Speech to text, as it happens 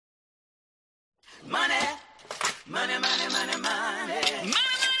Money, money, money, money, money.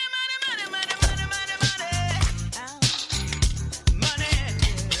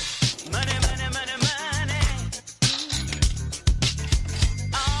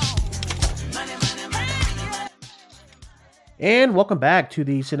 And welcome back to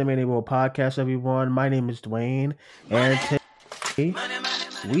the Cinematic World Podcast, everyone. My name is Dwayne, and today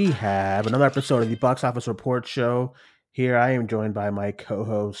we have another episode of the Box Office Report Show. Here I am joined by my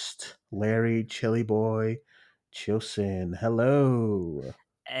co-host, Larry Chili Boy Chilson. Hello.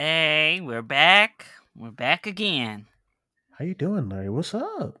 Hey, we're back. We're back again. How you doing, Larry? What's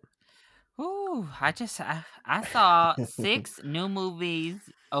up? Ooh, I saw 6 new movies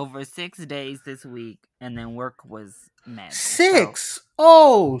over 6 days this week, and then work was madness. So 6?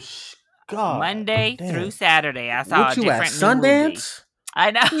 Oh, God Monday through damn. Saturday, I saw What a you at, different new movie. Sundance?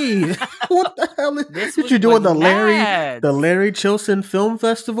 I know. Jeez, what the hell is This what you week doing? was mad. The Larry Chilson Film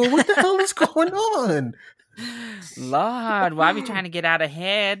Festival? What the hell is going on? Lord, why are we trying to get out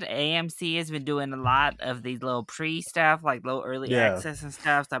ahead? AMC has been doing a lot of these little pre-stuff, like little early Yeah. access and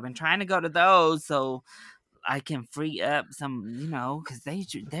stuff. So I've been trying to go to those so I can free up some, because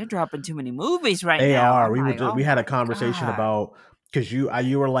they're dropping too many movies right They now. are. I'm like, oh We had a my conversation God. about because you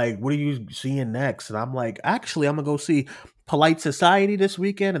were like, what are you seeing next? And I'm like, actually, I'm gonna go see Polite Society this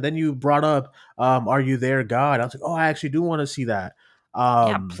weekend. And then you brought up, Are You There, God? I was like, oh, I actually do want to see that.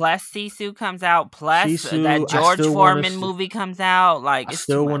 Yeah, plus Sisu comes out, plus that Sisu, George Foreman movie comes out. Like, I it's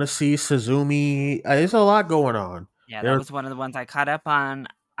too still want to much. see Suzumi. There's a lot going on. Yeah, that There, was one of the ones I caught up on.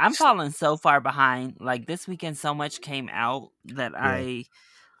 I'm falling so far behind. Like this weekend, so much came out that yeah.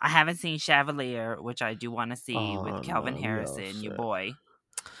 I haven't seen Chevalier, which I do want to see with Oh Calvin no, we all Harrison, your set. boy.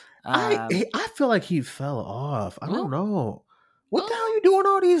 I feel like he fell off. I Ooh, don't know. What the ooh, hell you doing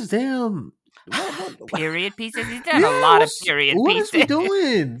all these damn what period pieces. He's done a yeah, lot of period what is we pieces.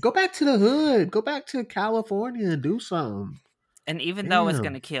 doing? Go back to the hood. Go back to California and do something. And even though it's Damn.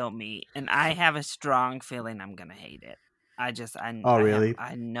 gonna kill me, and I have a strong feeling I'm gonna hate it. Oh really?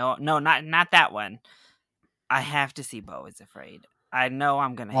 I know no not that one. I have to see Beau is Afraid. I know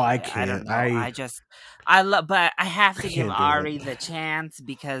I'm gonna Oh, I hate it. I don't can't. know. I love, but I have I to give can't do it. Ari the chance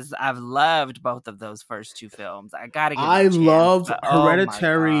because I've loved both of those first 2 films. I gotta give it I a chance. love But oh my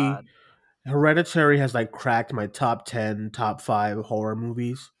Hereditary. God, Hereditary has like cracked my top 10, top 5 horror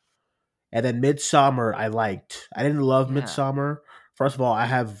movies. And then Midsummer I liked. I didn't love yeah, Midsummer. First of all, I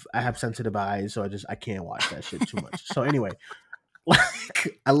have sensitive eyes, so I can't watch that shit too much. So anyway,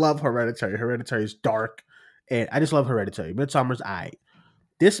 like I love Hereditary. Hereditary is dark, and I just love Hereditary. Midsummer's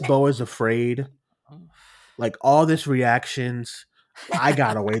This Beau is Afraid. Like all this reactions. I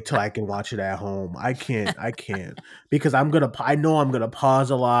gotta wait till I can watch it at home. I can't. Because I know I'm gonna pause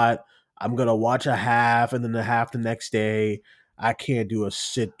a lot. I'm gonna watch a half and then a half the next day. I can't do a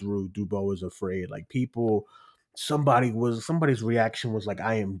sit through. Dubo is Afraid. Like people, somebody's reaction was like,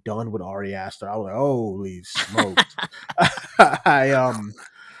 I am done with Ari Aster. I was like, holy smokes. I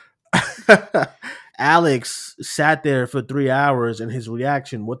Alex sat there for 3 hours and his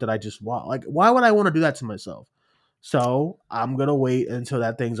reaction, what did I just watch? Like, why would I want to do that to myself? So I'm gonna wait until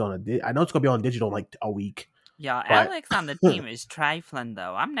that thing's on I know it's gonna be on digital in like a week. y'all. But Alex on the team is trifling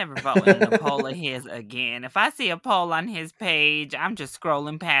though. I'm never voting in a poll of his again. If I see a poll on his page, I'm just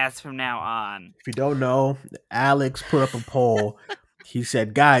scrolling past from now on. if you don't know, Alex put up a poll. He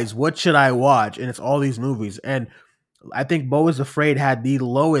said, guys, what should I watch? And it's all these movies. And I think Beau is Afraid had the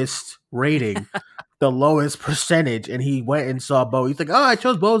lowest rating, the lowest percentage, and he went and saw Beau. He's like, oh, I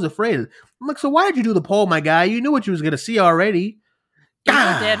chose Beau is Afraid. I'm like, so why did you do the poll, my guy? You knew what you was gonna see already. Evil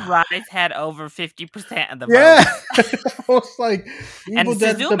Dead Ah, Rise had over 50% of the yeah. votes. I was like, And Evil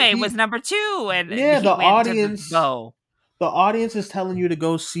Dead. Suzume was number 2, and Yeah, he went to the Beau. the audience is telling you to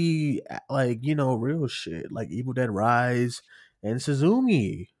go see like real shit like Evil Dead Rise and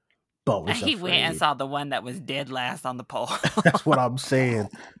Suzumi. Beau And is he went and Afraid. saw the one that was dead last on the poll. That's what I'm saying.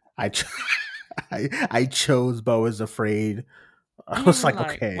 I ch- I chose Beau is Afraid. I was like,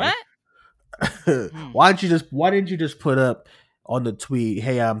 okay. What? Hmm. Why didn't you just put up on the tweet,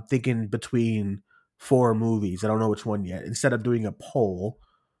 hey, I'm thinking between 4 movies. I don't know which one yet. Instead of doing a poll.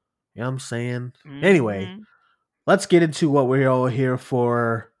 You know what I'm saying? Anyway, Mm-hmm. let's get into what we're all here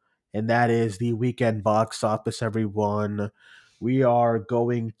for, and that is the weekend box office, everyone. We are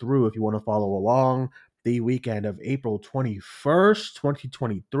going through, if you want to follow along, the weekend of April 21st,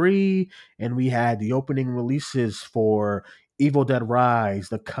 2023, and we had the opening releases for Evil Dead Rise,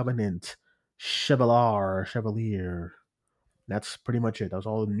 The Covenant, Chevalier. That's pretty much it. That was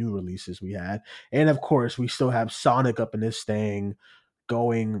all the new releases we had. And of course, we still have Sonic up in this thing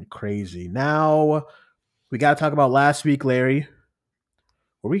going crazy. Now, we got to talk about last week, Larry.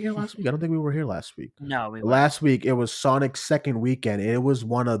 Were we here last week? I don't think we were here last week. No, we weren't. Last week it was Sonic's second weekend. It was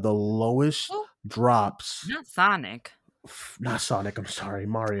one of the lowest Oh, drops. not Sonic. Not Sonic. I'm sorry,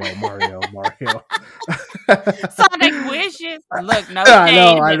 Mario. Sonic Wishes. Look, no I shade,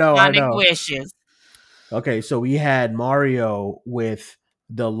 know, I but know, I Sonic know. Wishes. Okay, so we had Mario with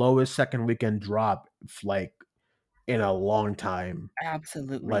the lowest second weekend drop, like in a long time, like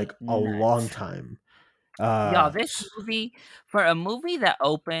Absolutely a long nuts. time. Y'all, this S- movie, for a movie that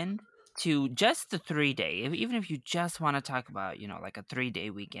opened to just the 3 day, even if you just want to talk about, like a 3 day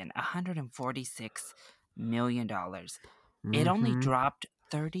weekend, $146 million. It only mhm. dropped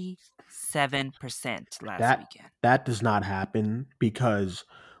 37% last That weekend. that does not happen because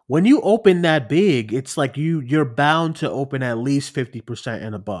when you open that big, it's like you're bound to open at least 50%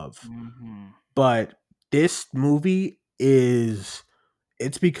 and above. Hmm. But this movie is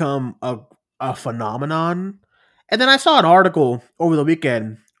it's become a phenomenon. And then I saw an article over the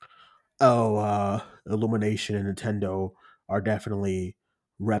weekend. Oh, Illumination and Nintendo are definitely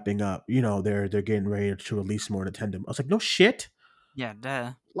repping up. They're getting ready to release more Nintendo. I was like, no shit. Yeah,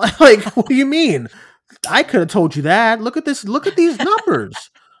 duh. Like, what do you mean? I could have told you that. Look at this. Look at these numbers.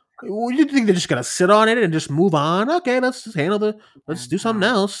 Well, you think they're just gonna sit on it and just move on? Okay, let's just handle the. Yeah, Let's do something no.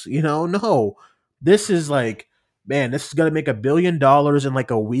 else. No. This is like, man, this is gonna make $1 billion in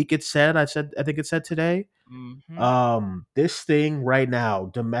like a week. It said. I think it said today. Hmm. This thing right now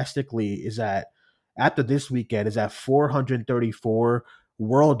domestically is at after this weekend is at 434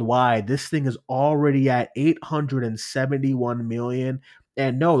 worldwide. This thing is already at 871 million.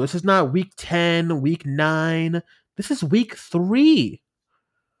 And no, this is not week 10, week 9. This is week 3.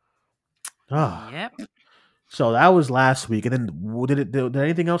 Ah. Yep. So that was last week. And then did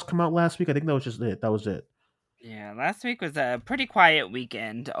anything else come out last week? I think that was just it. That was it. Yeah, last week was a pretty quiet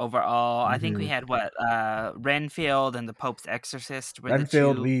weekend overall. I think we Mhm. had Renfield and the Pope's Exorcist were the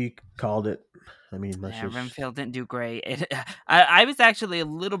Renfield, two. we called it. I mean, that's Yeah, just Renfield didn't do great. I was actually a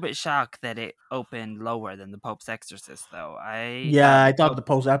little bit shocked that it opened lower than the Pope's Exorcist, though. I yeah, thought I the thought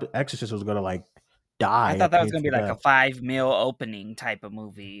Pope the post Exorcist was gonna like I die a thought that was gonna painful be like a death. 5 mil opening type of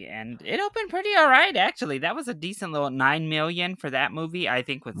movie, and it opened pretty all right actually. That was a decent little 9 million for that movie. I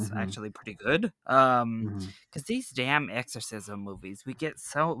think was Hmm. actually pretty good. Hmm. Because these damn exorcism movies, we get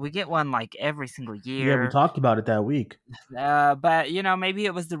one like every single Yeah, we year. talked about it that week. But maybe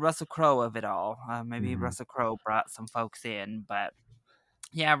it was the Russell Crowe of it all. Maybe Hmm. Russell Crowe brought some folks in, but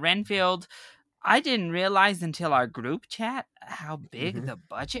yeah, Renfield. I didn't realize until our group chat how big Hmm. the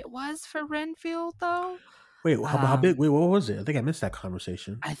budget was for Renfield, though. Wait, how big? Um, Wait, what was it? I think I missed that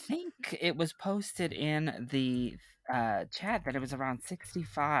conversation. I think it was posted in the chat that it was around For what?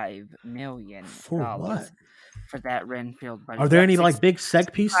 $65 million for that Renfield Are budget. there Yep, any like big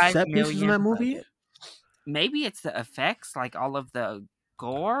 $65 set pieces in million that movie? budget. Maybe it's the effects, like all of the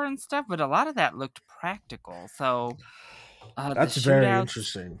gore and stuff, but a lot of that looked practical. So the That's very shootouts,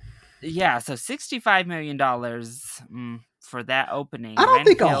 interesting. yeah. So $65 million for that I opening. don't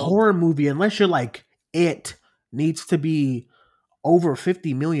think a Renfield. horror movie, unless you're like it, needs to be over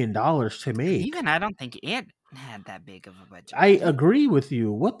 $50 million to make. Even I don't think it had that big of a budget, I did it? agree with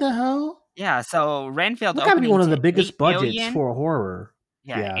you. What the hell? Yeah, so Renfield That got to be opening one of the to biggest eight budgets million. for a horror.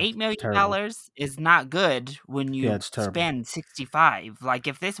 Yeah, Yeah, $8 it's million terrible. dollars is not good when Yeah, you it's terrible. spend 65. Like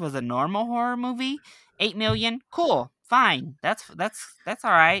if this was a normal horror movie, 8 million, cool, fine. That's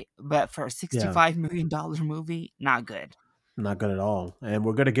all right, but for a Yeah. $65 million movie, not good. Not good at all. And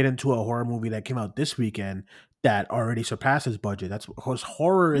we're gonna get into a horror movie that came out this weekend that already surpasses budget. That's because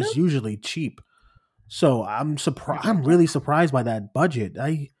horror is Bloop, usually cheap. So I'm you're surprised. right I'm though. really surprised by that budget.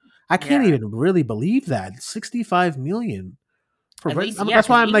 I can't Yeah, even really believe that 65 million for. at least yeah, That's because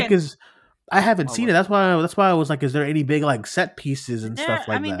why I'm like, even is I haven't what seen was it. That's why I was like, is there any big like set pieces and there? stuff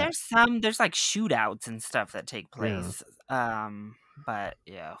I like mean, that? there's like shootouts and stuff that take Yeah. place. But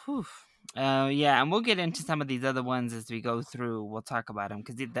yeah, whew. Yeah, and we'll get into some of these other ones as we go through. We'll talk about them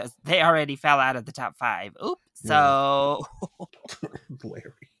because they already fell out of the top five. Oops. Yeah. So,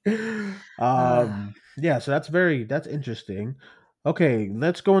 Larry. uh, Yeah, so that's interesting. Okay,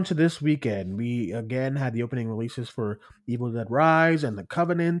 let's go into this weekend. We again had the opening releases for Evil Dead Rise and The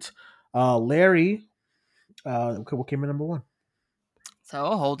Covenant. Larry, what came in number one?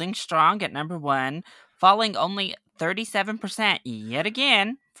 so holding strong at number one, falling only 37% yet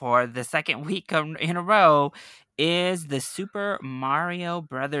again for the second week in a row, is the Super Mario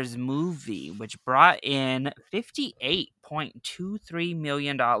Brothers movie, which brought in $58.23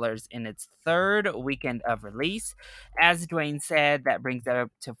 million in its third weekend of release. As Dwayne said, that brings it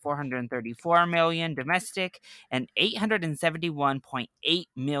up to 434 million domestic and $871.8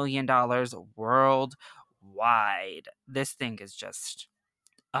 million worldwide. This thing is just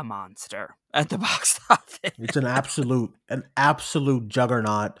a monster at the box office. It's an absolute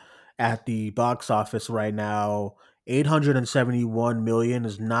juggernaut at the box office right now. 871 million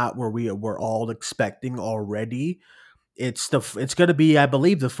is not where we were all expecting already. It's going to be, I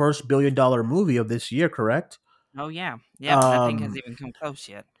believe, the first $1 billion movie of this year, correct? Oh yeah, yep. Nothing has Um even come close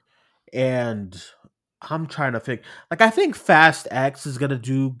yet. and I'm trying to think. Like, I think Fast X is going to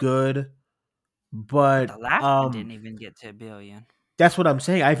do good, But but the last one didn't even get to a billion. that's what I'm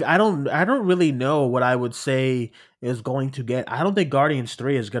saying. I don't really know what I would say is going to get. I don't think Guardians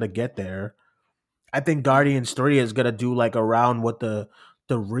 3 is going to get there. I think Mm, Guardians 3 is gonna do like around what the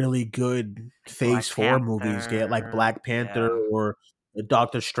really good like Phase Black 4 movies get, like Panther, Black Panther yeah, or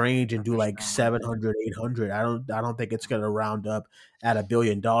Doctor Strange, and do Doctor like Strange. 700, 800. I don't think it's gonna round up at $1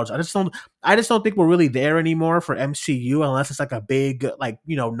 billion. I just don't think we're really there anymore for MCU unless it's like a big, like,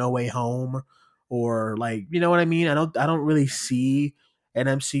 No Way Home, or, like, you know what I mean? I don't really see an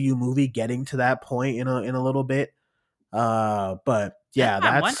MCU movie getting to that point in a little bit. But That's yeah, why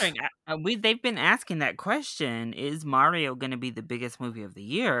I'm that's wondering. They've been asking that question: Is Mario going to be the biggest movie of the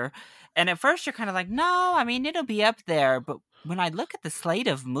year? And at first, you're kind of like, no. I mean, it'll be up there. But when I look at the slate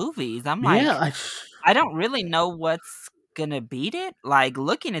of movies, I'm yeah, like, I don't really know what's gonna beat it. Like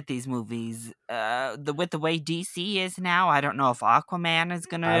looking at these movies, with the way DC is now, I don't know if Aquaman is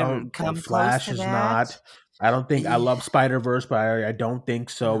I gonna don't. come close Flash to is that. not. I don't think. I Yeah, love Spider Verse, but I don't think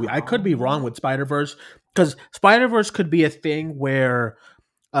so. I could be wrong no, with Spider Verse, because Spider Verse could be a thing where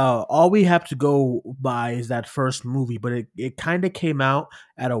all we have to go by is that first movie, but it kind of came out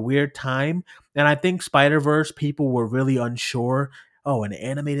at a weird time, and I think Spider Verse people were really unsure. Oh, an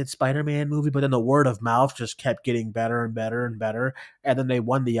animated Spider Man movie, but then the word of mouth just kept getting better and better and better, and then they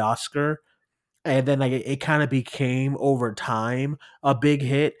won the Oscar, and then like it kind of became over time a big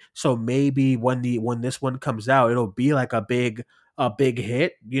hit. So maybe when this one comes out, it'll be like a big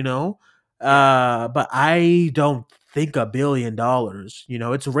hit, yeah, but I don't think $1 billion.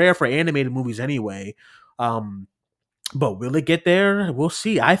 It's rare for animated movies anyway. um but will it get there? We'll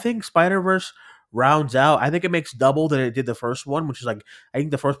see. I think Spider-Verse rounds out. I think it makes double than it did the first one, which is like, I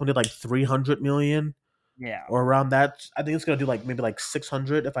think the first one did like 300 million yeah, or around that. I think it's gonna do like maybe like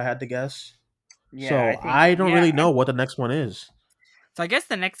 600 if I had to guess. yeah. So I think I don't yeah. really know what the next one is. So I guess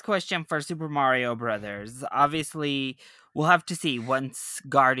the next question for Super Mario Brothers, obviously, we'll have to see once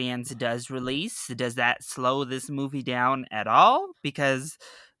Guardians does release. Does that slow this movie down at all? Because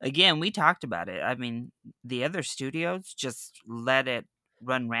again, we talked about it. I mean, the other studios just let it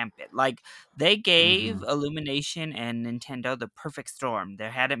run rampant. Like they Hmm. gave Illumination and Nintendo the perfect storm.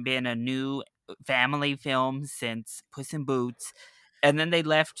 There hadn't been a new family film since Puss in Boots, and then they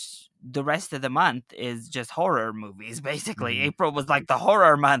left the rest of the month is just horror movies, basically. Hmm. April was like the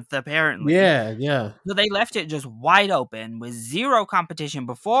horror month, apparently. Yeah, yeah. So they left it just wide open with zero competition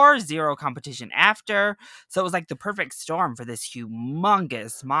before, zero competition after. So it was like the perfect storm for this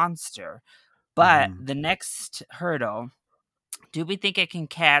humongous monster. But Hmm. the next hurdle, do we think it can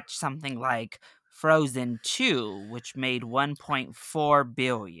catch something like Frozen 2, which made 1.4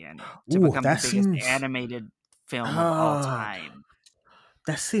 billion to Ooh, become the biggest animated film of all uh time?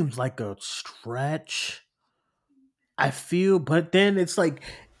 that seems like a stretch. I feel, but then it's like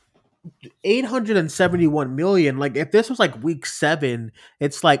 871 million. Like, if this was like week 7,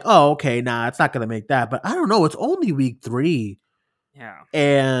 it's like, oh, okay, nah, it's not gonna make that. But I don't know. It's only week 3, Yeah.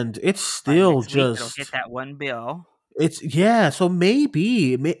 and it's But still next week it'll hit just. that 1 bill. It's, yeah. So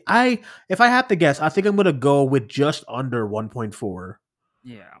maybe if I have to guess, I think I'm gonna go with just under 1.4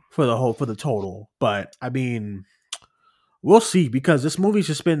 Yeah. for the total. But I mean, we'll see, because this movie's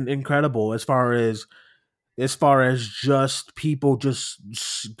just been incredible as far as just people just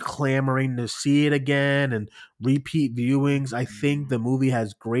clamoring to see it again, and repeat viewings. I think Mhm. the movie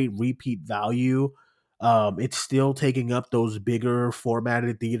has great repeat value. It's still taking up those bigger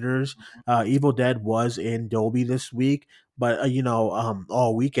formatted theaters. Evil Dead was in Dolby this week, but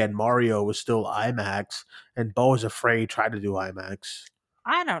all weekend Mario was still IMAX, and Bo is Afraid tried to do IMAX,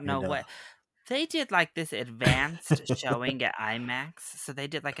 I don't know and what they did, like, this advanced showing at IMAX, so they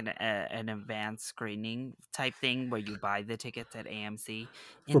did, like, an advanced screening type thing where you buy the tickets at AMC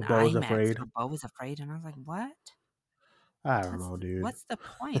for in Bo is IMAX Afraid. for Beau Was Afraid, and I was like, "What? I don't know, dude. What's the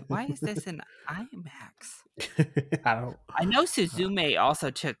point? Why is this in IMAX?" I don't. I know uh, Suzume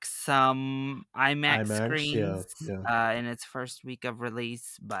also took some IMAX IMAX, yeah, screens, yeah. in its first week of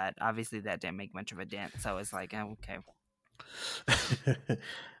release, but obviously that didn't make much of a dent, so it's like, "Oh, okay."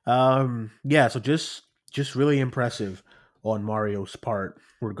 Yeah, so just really impressive on Mario's part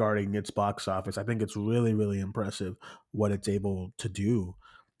regarding its box office. I think it's really, really impressive what it's able to do,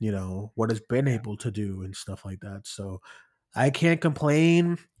 what it's been Yeah. able to do and stuff like that. So I can't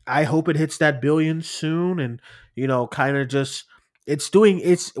complain. I hope it hits that billion soon, and kind of just it's doing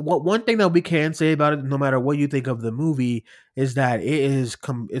it's what one thing that we can say about it, no matter what you think of the movie, is that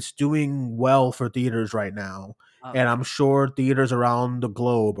it's doing well for theaters right now, Oh and yeah. I'm sure theaters around the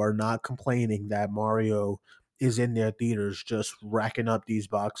globe are not complaining that Mario is in their theaters just racking up these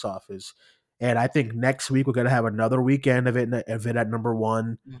box office. And I think next week we're gonna have another weekend of it at number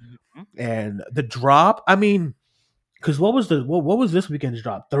one, Mhm. and the drop. I mean, because what was this weekend's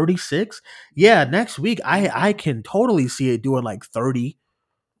drop? 36. Yeah, next week I Yeah. can totally see it doing like 30.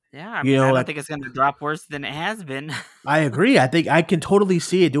 Yeah, I mean, I don't Like think it's gonna drop worse than it has been. I agree. I think I can totally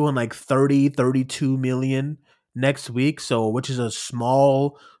see it doing like 30, 32 million next week. So which is a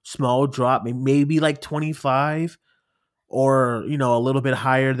small drop, maybe like 25, or a little bit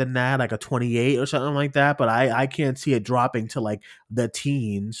higher than that, like a 28 or something like that. But I can't see it dropping to like the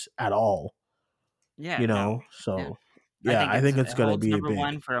teens at all. Yeah, no. Yeah. So I yeah, think I think it it's gonna holds be a number big.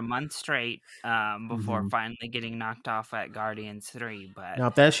 1 for a month straight, before Mhm. finally getting knocked off at Guardians 3, but Now,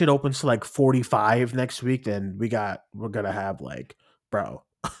 if that shit opens to like 45 next week, then we're gonna have like, bro,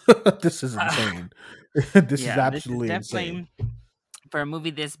 this is insane. This is yeah, this is absolutely insane. definitely for a movie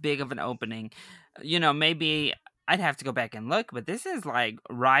this big of an opening, maybe I'd have to go back and look, but this is like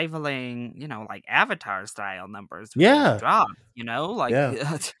rivaling, like Avatar style numbers with these Yeah, drops, like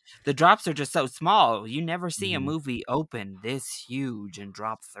yeah. the drops are just so small. You never see a Mhm. movie open this huge and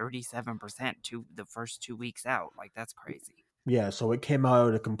drop 37% to the first 2 weeks out. Like that's crazy. Yeah, so it came out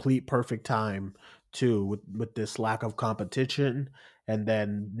at a complete perfect time too, with this lack of competition, and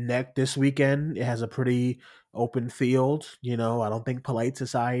then next this weekend it has a pretty open field. I don't think Polite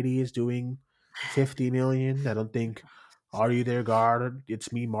Society is doing 50 million. I don't think Are You There, God?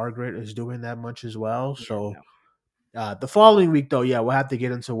 It's Me, Margaret is doing that much as well. Yeah, So no. the following week, though, yeah, we'll have to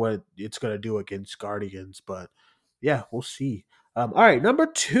get into what it's going to do against Guardians, but yeah, we'll see. All right, number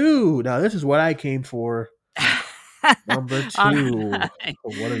two. Now, this is what I came for. Number All two. right.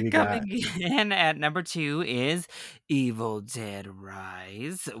 What do we got? Coming in at number 2 is Evil Dead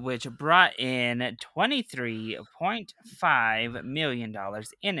Rise, which brought in $23.5 million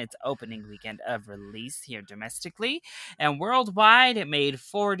in its opening weekend of release here domestically. And worldwide, it made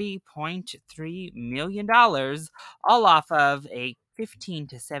 $40.3 million, all off of a $15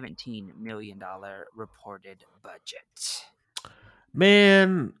 to $17 million reported budget.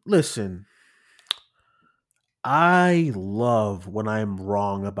 Man, listen, I love when I'm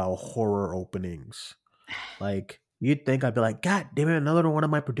wrong about horror openings. Like, you'd think I'd be like, God damn it, another one of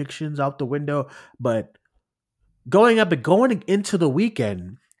my predictions out the window. But going into the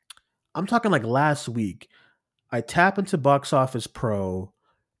weekend, I'm talking like last week, I tap into Box Office Pro.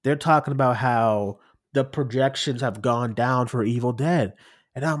 They're talking about how the projections have gone down for Evil Dead.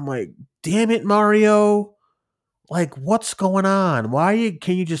 And I'm like, damn it, Mario. Like, what's going on?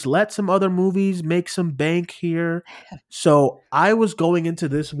 Can you just let some other movies make some bank here? So I was going into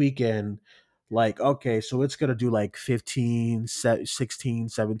this weekend like, okay, so it's going to do like 16,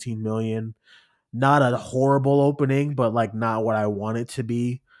 17 million. Not a horrible opening, but like not what I want it to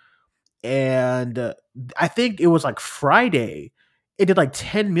be. And I think it was like Friday, it did like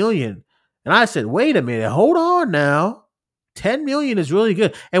 10 million. And I said, wait a minute, hold on now. 10 million is really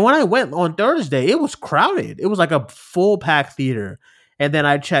good. And when I went on Thursday, it was crowded. It was like a full packed theater. And then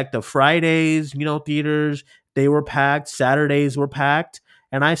I checked the Fridays, theaters, they were packed. Saturdays were packed.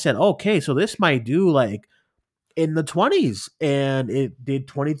 And I said, okay, so this might do like in the 20s, and it did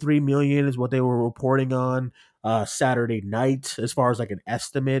 23 million is what they were reporting on Saturday night as far as like an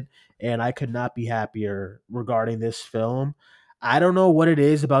estimate. And I could not be happier regarding this film. I don't know what it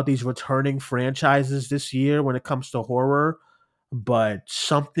is about these returning franchises this year when it comes to horror, but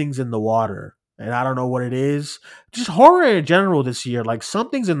something's in the water, and I don't know what it is. Just horror in general this year, like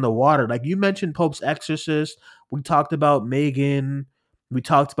something's in the water. Like you mentioned Pope's Exorcist, we talked about Megan, we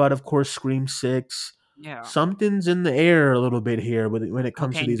talked about, of course, Scream 6. Yeah. Something's in the air a little bit here when it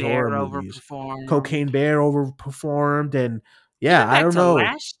comes to Cocaine these Bear horror movies. overperformed. Cocaine Bear overperformed, and Even yeah, I back don't to know.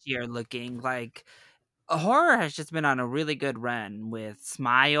 last year looking like horror has just been on a really good run with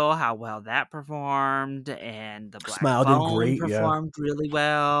Smile, how well that performed, and The Black Smile did Phone great. Yeah. performed really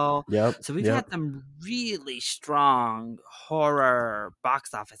well. Yep. So we've had Yep. some really strong horror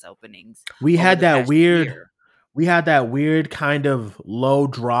box office openings We over had the that past weird year. we had that weird kind of low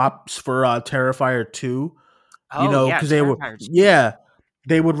drops for Terrifier 2, Oh yeah, because they were, Terrifier 2. yeah,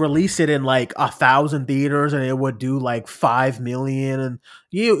 they would release it in like 1,000 theaters and it would do like 5 million. And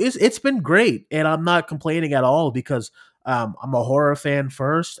it's been great, and I'm not complaining at all because I'm a horror fan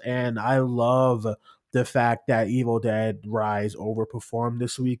first, and I love the fact that Evil Dead Rise overperformed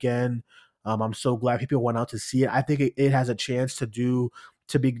this weekend. I'm so glad people went out to see it. I think it has a chance to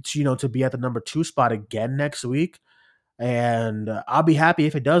be at the number two spot again next week, and I'll be happy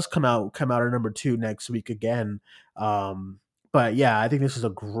if it does come out at number two next week again. Um, but yeah, I think this is a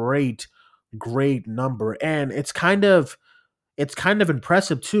great number, and it's kind of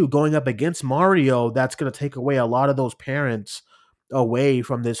impressive too, going up against Mario. That's going to take away a lot of those parents away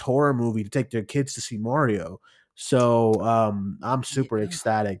from this horror movie to take their kids to see Mario. So I'm super Yeah.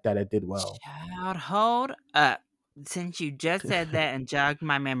 ecstatic that it did well. Child, hold up. Since you just said that and jogged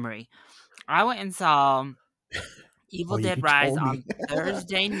my memory, I went and saw Oh Evil yeah, Dead you Rise told me. on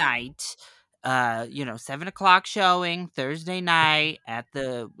Thursday night. 7 o'clock showing Thursday night at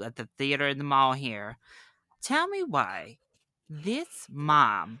the theater in the mall here. Tell me why this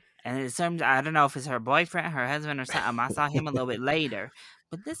mom, and it's some, I don't know if it's her boyfriend, her husband, or something. I saw him a little bit later,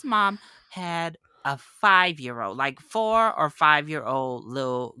 but this mom had a 5-year old, like 4 or 5-year-old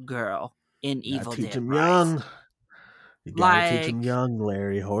little girl in Gotta Evil teach Dead them Rise. young. You gotta teach them Like, young,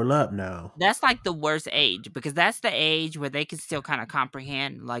 Larry. Hold up now. that's like the worst age because that's the age where they can still kind of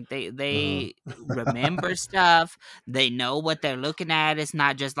comprehend. Like Uh-huh. they remember stuff. They know what they're looking at. It's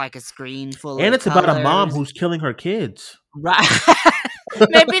not just like a screen full And of it's about a mom colors. who's killing her kids. Right.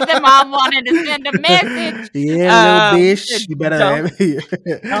 Maybe the mom wanted to send a message. Yeah, little bitch. You Don't better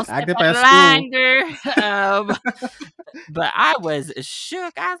step act up out at of school. longer. But I was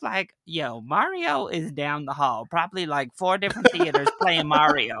shook. I was like, "Yo, Mario is down the hall, probably like 4 different theaters playing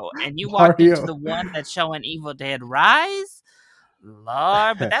Mario, and you walked into Mario. the one that's showing Evil Dead Rise."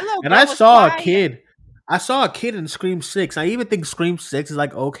 Lord, but that little And I girl was saw a quiet. kid. I saw a kid in Scream 6. I even think Scream 6 is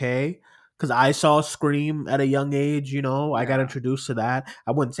like okay. Because I saw Scream at a young age, I got Yeah, introduced to that.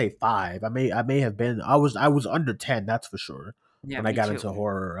 I wouldn't say five. I may have been. I was under 10, that's for sure. yeah, When I me got too. into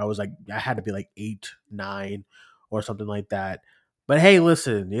horror. I was like I had to be like 8, 9, or something like that. But hey,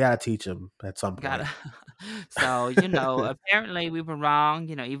 listen, you gotta teach them at some Gotta. point. So, apparently we were wrong.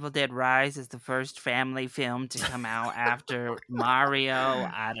 Evil Dead Rise is the first family film to come out after Mario.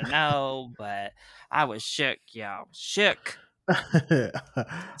 I don't know, but I was shook, y'all. Shook.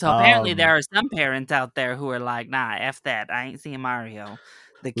 So apparently um there are some parents out there who are like, nah, F that. I ain't seeing Mario.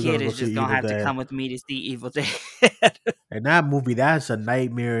 The we're kid gonna go is see just gonna Evil have to Dead. come with me to see Evil Dead. And that movie, that's a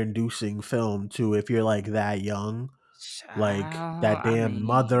nightmare inducing film too, if you're like that young. Like Child, that I damn mean,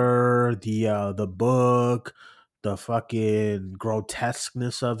 mother, the book, the fucking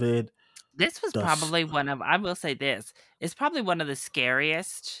grotesqueness of it. this was The s- probably I will say this, it's probably one of the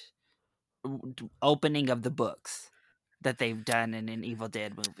scariest opening of the books that they've done in an Evil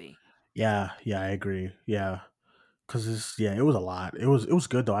Dead movie. yeah, yeah, I agree. Yeah. Cause it was a lot. It was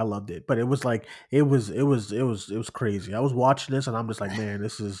good though. I loved it. But it was like it was crazy. I was watching this and I'm just like, man,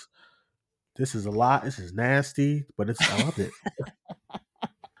 this is a lot. This is nasty, but I loved it.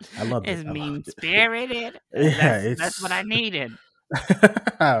 I loved it. It's I mean loved spirited. it. Yeah, That's what I it's needed.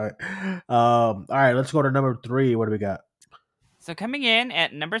 all right. All right, let's go to number 3. What do we got? So coming in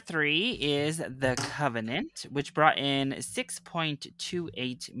at number 3 is The Covenant, which brought in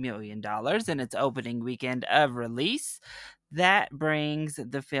 $6.28 million in its opening weekend of release. That brings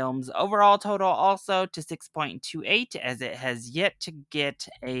the film's overall total also to 6.28, as it has yet to get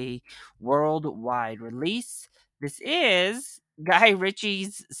a worldwide release. This is Guy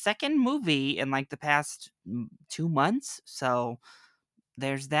Ritchie's second movie in like the past 2 months. So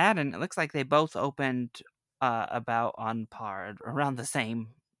there's that, and it looks like they both opened about on par, around the same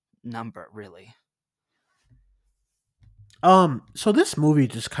number, really. So this movie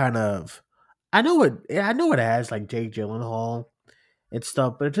just kind of, I know it has like Jake Gyllenhaal and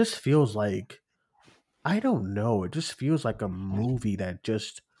stuff, but it just feels like, I don't know, it just feels like a movie that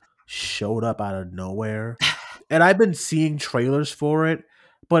just showed up out of nowhere. And I've been seeing trailers for it,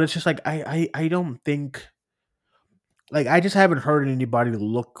 but it's just like I don't think, like, I just haven't heard anybody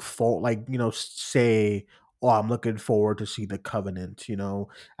look for, like, say, "Oh, I'm looking forward to see the Covenant."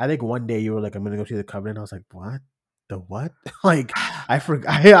 I think one day you were like, "I'm gonna go see the Covenant." I was like, "What? The what?" Like, I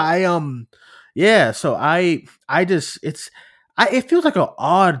forgot. Yeah. So I just it feels like an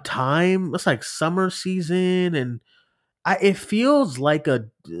odd time. It's like summer season, and it feels like a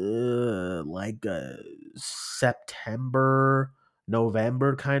September,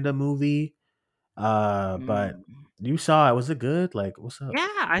 November kind of movie. But Mm. you saw it. Was it good? Like, what's up? Yeah,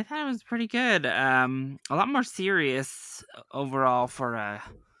 I thought it was pretty good. A lot more serious overall for a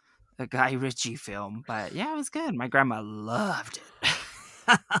Guy Ritchie film, but yeah, it was good. My grandma loved it.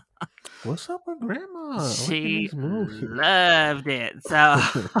 What's up with grandma liking She these movies? loved it. So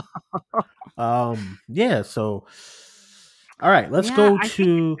Yeah, so all right, let's yeah, go I think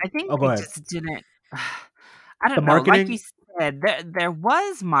to I think oh, go they ahead. just didn't. I The don't know. Like you marketing? said, there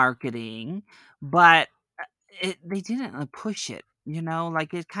was marketing, but they didn't push it.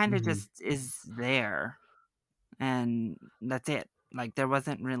 Like it kind of Hmm. just is there, and that's it. Like there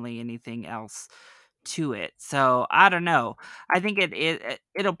wasn't really anything else to it. So I don't know. I think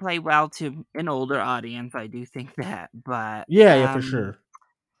it'll play well to an older audience. I do think that, but Yeah, yeah, for sure.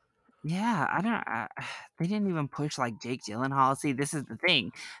 yeah, I don't. They didn't even push like Jake Gyllenhaal. See, this is the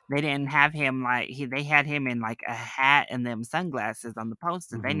thing. They didn't have him like They had him in like a hat and them sunglasses on the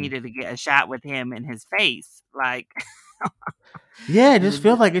poster. They Hmm. needed to get a shot with him in his face, like. Yeah, and then,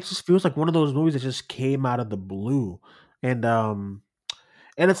 it just feels like one of those movies that just came out of the blue, and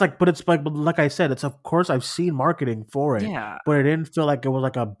it's like, but like I said, it's of course I've seen marketing for it, yeah, but it didn't feel like it was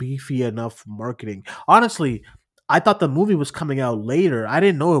like a beefy enough marketing. Honestly, I thought the movie was coming out later. I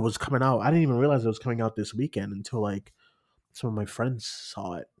didn't know it was coming out. I didn't even realize it was coming out this weekend until like some of my friends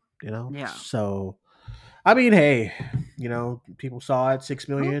saw it. yeah. So I mean, hey, people saw it. six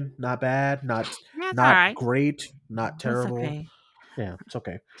Well, million, not bad, yeah, it's all not right. great, not It's terrible. okay. Yeah, it's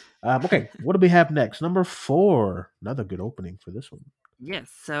okay. Okay, what do we have next? Number four. Another good opening for this one.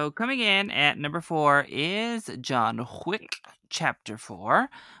 Yes, so coming in at number 4 is John Wick Chapter 4,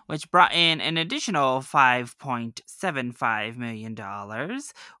 which brought in an additional $5.75 million,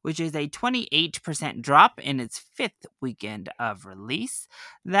 dollars, which is a 28% drop in its fifth weekend of release.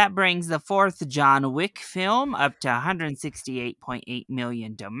 That brings the fourth John Wick film up to 168.8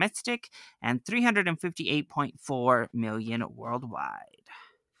 million domestic and 358.4 million worldwide.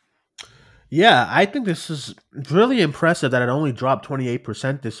 Yeah, I think this is really impressive that it only dropped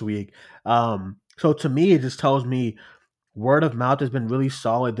 28% this week. So to me, it just tells me word of mouth has been really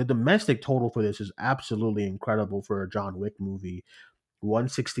solid. The domestic total for this is absolutely incredible for a John Wick movie.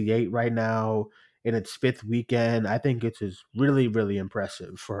 168 right now in its fifth weekend. I think it's is really, really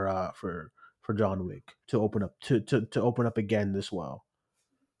impressive for John Wick to open up to open up again this well.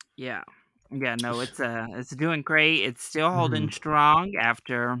 Yeah. Yeah, no, it's doing great. It's still Hmm. holding strong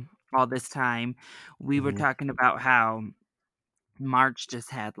after all this time. We were Hmm. talking about how March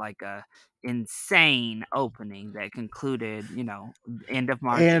just had like a insane opening that concluded, end of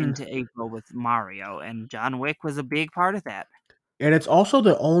March And into April with Mario, and John Wick was a big part of that. and it's also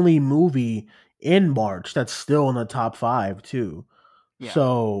the only movie in March that's still in the top five too. Yeah.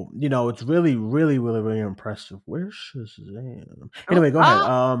 So it's really, really, really, really impressive. Where's Shazam? Oh, Anyway, go ahead.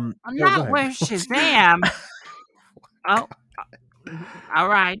 oh, Go not ahead. with Shazam. Oh, all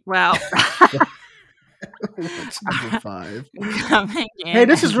right. Well, What's number five? coming Hey, in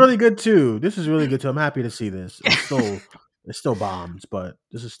this at is really good too. This is really good too. I'm happy to see this. It's still bombs, but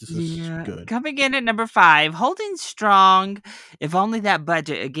this is Yeah, good. coming in at number 5, holding strong. If only that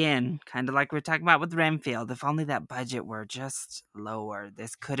budget, again, kind of like we're talking about with Renfield, if only that budget were just lower,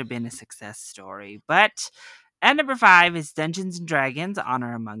 this could have been a success story. But at number 5 is Dungeons and Dragons: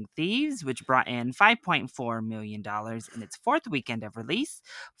 Honor Among Thieves, which brought in $5.4 million in its fourth weekend of release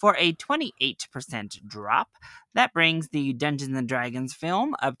for a 28% drop. That brings the Dungeons and Dragons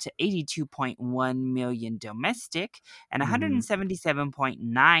film up to 82.1 million domestic and Hmm.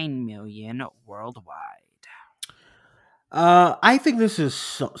 177.9 million worldwide. I think this is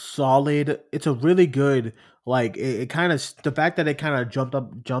solid. It's a really good like it kind of the fact that it kind of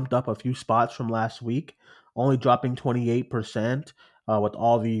jumped up a few spots from last week, only dropping 28%. With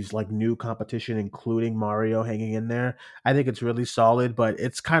all these like new competition, including Mario hanging in there, I think it's really solid. But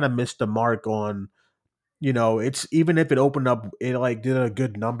it's kind of missed the mark on it's even if it opened up, it like did a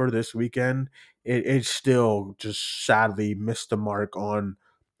good number this weekend. It still just sadly missed the mark on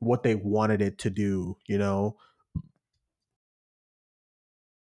what they wanted it to do.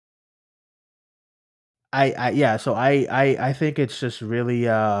 Yeah, so I think it's just really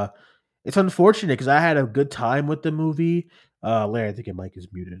it's unfortunate because I had a good time with the movie. Larry, I think your mic is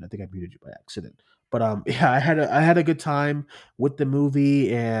muted. I think I muted you by accident. But yeah, I had a good time with the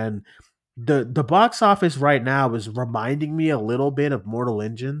movie, and the box office right now is reminding me a little bit of Mortal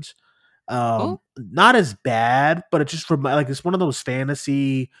Engines. Oh, Not as bad, but it just like it's one of those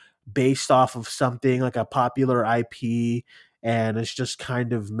fantasy based off of something like a popular IP, and it's just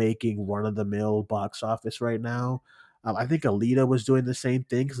kind of making run of the mill box office right now. I think Alita was doing the same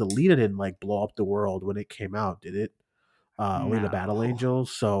thing because Alita didn't like blow up the world when it came out, did it? Alita Battle no.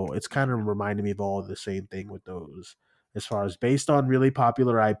 Angels. So it's kind of reminding me of all of the same thing with those, as far as based on really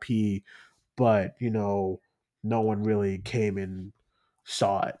popular IP, but no one really came and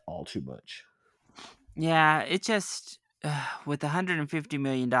saw it all too much. Yeah, it just with a $150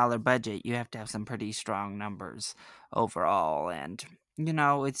 million budget, you have to have some pretty strong numbers overall, and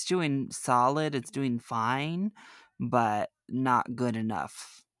it's doing solid, it's doing fine, but not good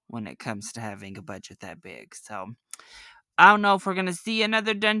enough when it comes to having a budget that big. So I don't know if we're gonna see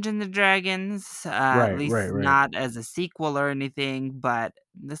another Dungeons and Dragons, at Right, right, least right. not as a sequel or anything, but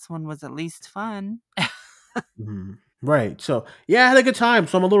this one was at least fun. Mhm. Right. So yeah, I had a good time.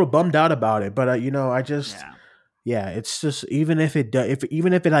 So I'm a little bummed out about it, but I just Yeah. yeah, it's just even if it does, if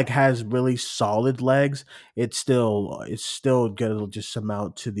even if it like has really solid legs, it's still gonna just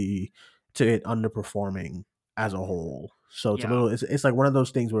amount to it underperforming as a whole. So it's a Yeah. little it's like one of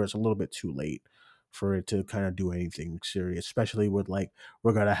those things where it's a little bit too late for it to kind of do anything serious, especially with like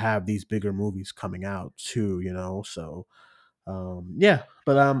we're gonna have these bigger movies coming out too. So yeah,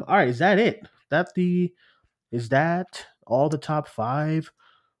 but all right, is that it? Is that all the top five?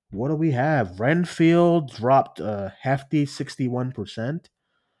 What do we have? Renfield dropped a hefty 61%.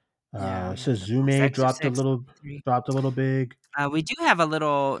 Yeah, we have The Post Suzume Exorcist 3. dropped a little big. We do have a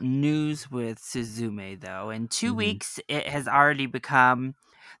little news with Suzume, though. In 2 Hmm. weeks, it has already become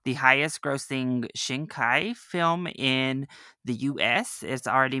the highest grossing Shinkai film in the US. It's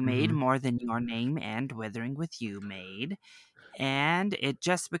already made Hmm. more than Your Name and Withering with You made. And it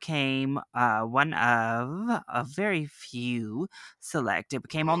just became one of a very few select. It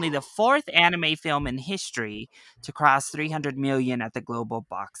became only the fourth anime film in history to cross 300 million at the global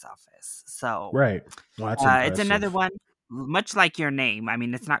box office. So Right. Well, that's it's another impressive. one, much like Your Name. I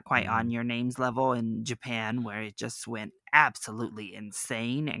mean, it's not quite on Hmm. Your Name's level in Japan, where it just went absolutely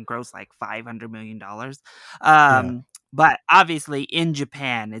insane and grossed like $500 million. Yeah. But obviously, in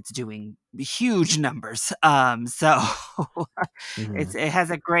Japan, it's doing huge numbers. So Hmm. it has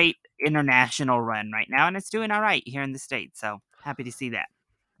a great international run right now, and it's doing all right here in the States. So happy to see that.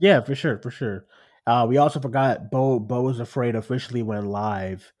 Yeah, for sure, for sure. We also forgot Bo is Afraid officially went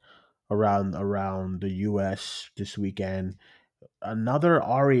live around the U.S. this weekend. Another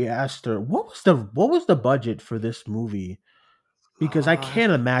Ari Aster. What was the budget for this movie? Because I Uh,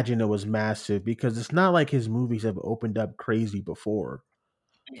 can't imagine it was massive because it's not like his movies have opened up crazy before.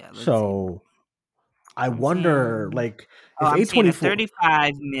 yeah, let's see. So I I'm wonder, seeing. like, Oh, if I'm seeing a A24,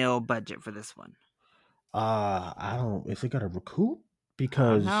 35 mil budget for this one. I don't, is it gonna recoup?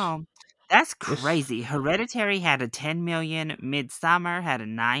 I don't Because know. That's it's crazy. Hereditary had a 10 million, Midsummer had a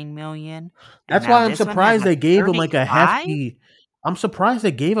 9 million, and that's now why I'm this one has surprised a they gave him like a 35? hefty. I'm surprised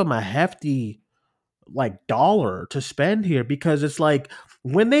they gave him a hefty like dollar to spend here because it's like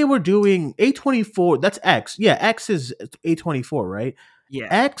when they were doing A24, that's X. Yeah, X is A24, right?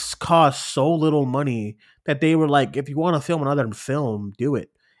 Yeah. X cost so little money that they were like, if you want to film another film, do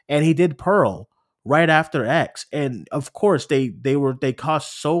it. And he did Pearl right after X. And of course they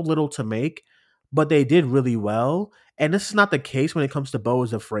cost so little to make, but they did really well. And this is not the case when it comes to Beau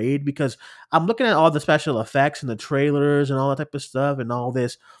is Afraid because I'm looking at all the special effects and the trailers and all that type of stuff and all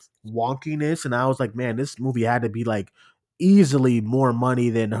this wonkiness. And I was like, man, this movie had to be like easily more money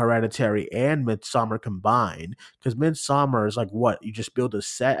than Hereditary and Midsummer combined because Midsummer is like what you just build a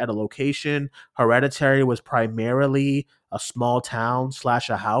set at a location. Hereditary was primarily a small town slash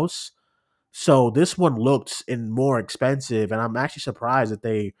a house. So this one looked and more expensive, and I'm actually surprised that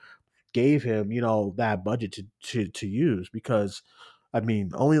they gave him that budget to use because I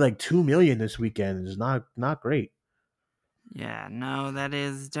mean only like 2 million this weekend is not great. Yeah, no, that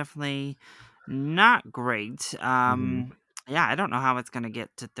is definitely not great. Hmm. Yeah, I don't know how it's going to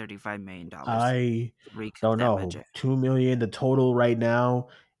get to $35 million I to recoup don't that know. budget. 2 million. The total right now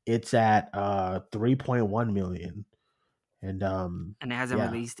it's at 3.1 million. And And it hasn't yeah.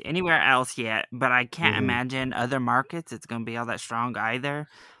 released anywhere else yet, but I can't Hmm. imagine other markets it's going to be all that strong either.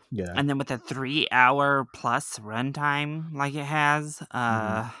 Yeah. And then with a 3 hour plus runtime like it has,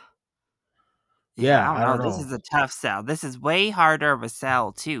 Hmm. yeah, Yeah, I don't I know. don't This know. is a tough sell. This is way harder of a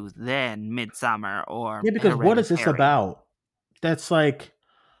sell too than Midsummer or Yeah, because what is this Hereditary. about? That's like,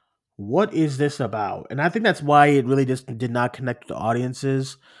 what is this about? And I think that's why it really just did not connect with the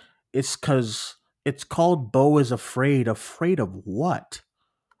audiences. It's because it's called Beau is Afraid. Afraid of what?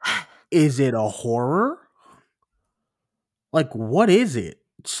 Is it a horror? Like, what is it?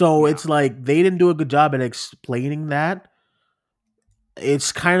 So Yeah. it's like they didn't do a good job at explaining that.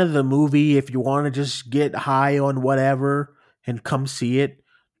 It's kind of the movie if you want to just get high on whatever and come see it,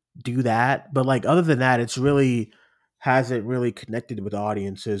 do that. But like other than that, it's really hasn't really connected with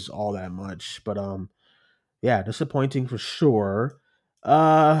audiences all that much. But yeah, disappointing for sure.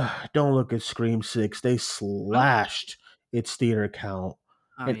 Don't look at Scream 6. They Oh, slashed its theater count.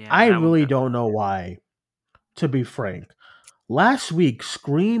 oh And yeah, I that will really go don't know why, to be frank. Last week,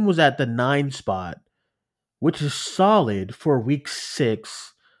 Scream was at the 9 spot, which is solid for week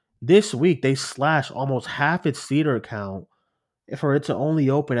 6. This week, they slashed almost half its theater count for it to only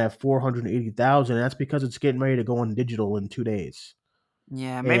open at 480,000. That's because it's getting ready to go on digital in 2 days.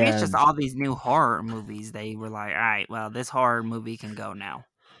 Yeah, maybe it's just And all these new horror movies. They were like, all right, well, this horror movie can go now.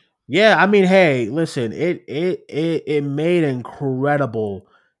 yeah, I mean, hey, listen, it made incredible.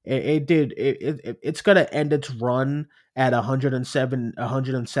 It did it's gonna end its run at 107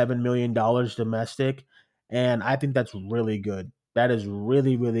 million dollars domestic, and I think that's really good. That is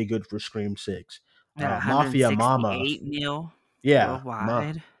really really good for Scream Six. Yeah, Mafia Mama, 168 mil yeah,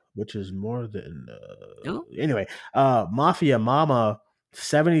 worldwide. which is more than Ooh, anyway. Mafia Mama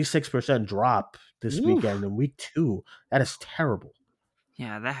 76% drop this ooh. weekend in week two. That is terrible.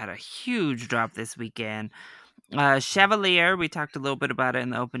 Yeah, that had a huge drop this weekend. Chevalier, we talked a little bit about it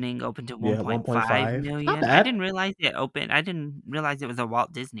in the opening, opened to Yeah, 1.5 1.5. Not million. bad. I didn't realize it was a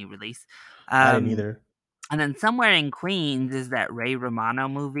Walt Disney release. I didn't Um, either. and then somewhere in Queens is that Ray Romano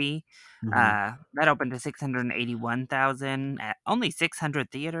movie. Hmm. That opened to 681,000 at only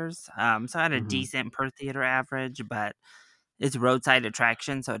 600 theaters. So it had a Hmm. decent per theater average, but it's roadside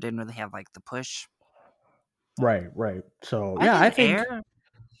attraction, so it didn't really have like the push. Right, right. So Why yeah, does I think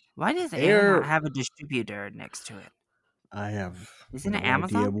Why does Air not Air. have a distributor next to it? I have Isn't it no idea.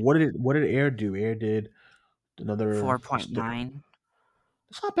 Amazon? What did Air do? Air did another. 4.9.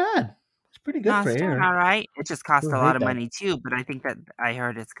 It's not bad. It's pretty good No, for it's doing Air. alright. It just cost Still a lot hate of that. money too, but I think that I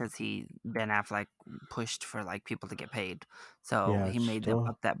heard it's because Ben Affleck pushed for, like, people to get paid, so Yeah, he made them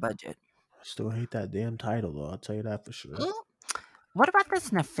up that budget. still hate that damn title though. I'll tell you that for sure. Ooh, what about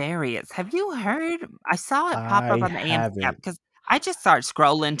this Nefarious? Have you heard? I saw it pop up I on the AMC app haven't. because I just started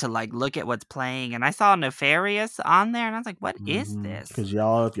scrolling to, like, look at what's playing, and I saw Nefarious on there, and I was like, "What is this?" Because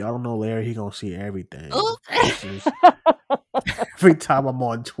y'all, if y'all don't know Larry, he gonna see Ooh. everything. This is every time I'm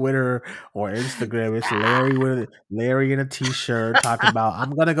on Twitter or Instagram, it's Larry in a t-shirt talking about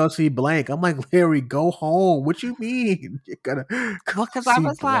I'm gonna go see blank. I'm like, Larry, go home. What you mean? You're gonna go Well, because I see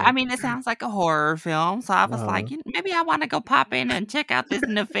was like I blank. mean, it sounds like a horror film, so I was Uh, like, maybe I wanna go pop in and check out this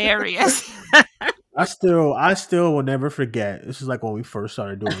Nefarious." I still will never forget. This is like when we first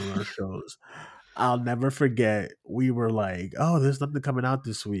started doing our shows. I'll never forget. We were like, "Oh, there's nothing coming out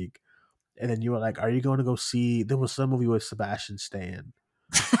this week," and then you were like, "Are you going to go see?" There was some movie with Sebastian Stan,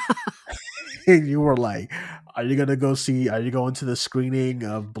 and you were like, "Are you gonna go see? Are you going to the screening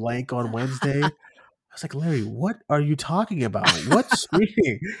of Blank on Wednesday?" I was like, Larry, what are you talking about? What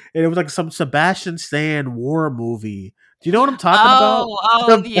screening? And it was like some Sebastian Stan war movie. Do you know what I'm talking about? Oh,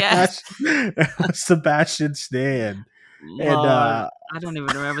 oh, yes. Sebastian, Sebastian Stan. And Lord, I don't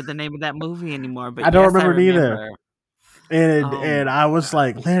even remember the name of that movie anymore, but I don't yes, I remember neither. remember. And Oh and my I was god.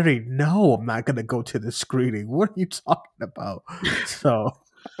 like, Larry, no, I'm not gonna go to the screening. What are you talking about? So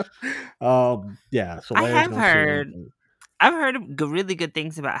yeah, so I Larry's have gonna see heard everything. I've heard really good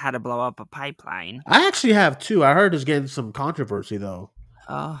things about how to blow up a pipeline. I actually have too. I heard it's getting some controversy though,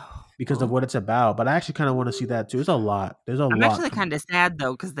 Oh, because of oh. what it's about. But I actually kind of want to see that too. There's a lot. There's a I'm lot actually coming. kinda sad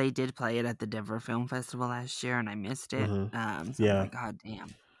though because they did play it at the Denver Film Festival last year, and I missed it. Uh-huh. So I'm Yeah, like, "God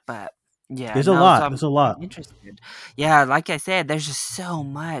damn." But, yeah, there's a no, so lot. I'm There's a lot. interested. Yeah, like I said, there's just so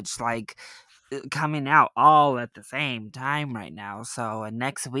much, like, coming out all at the same time right now, so, and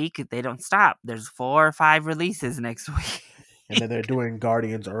next week, they don't stop. There's 4 or 5 releases next And then they're week. doing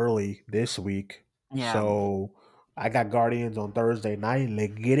Guardians early this week. Yeah. So I got Guardians on Thursday night.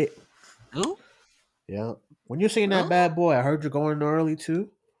 Let's get it. Ooh, Yeah. When you're seeing that ooh. bad boy, I heard you're going early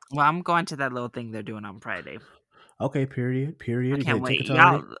too. Well, I'm going to that little thing they're doing on Friday. Okay, period. I Period. You can't getting wait. tickets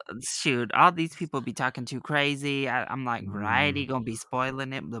already? Y'all, shoot, all these people be talking too crazy. I'm like, Mm, Variety gonna be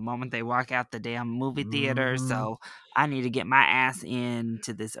spoiling it the moment they walk out the damn movie theater. mm-hmm. So I need to get my ass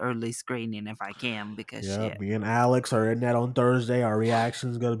into this early screening if I can, because Yeah, shit. me and Alex are in that on Thursday. Our reaction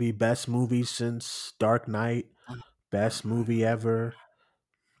is gonna be best movie since Dark Knight, Oh my best god. movie ever,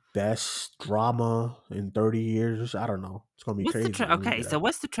 best drama in 30 years. I don't know. It's gonna be crazy when we Okay, get so out.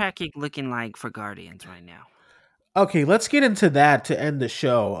 what's the tracking looking like for Guardians right now? Okay, let's get into that to end the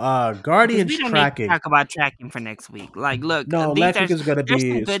show. Because we Guardians don't need to tracking. talk about tracking for next week. Like, look, No, these next are week is gonna there's be.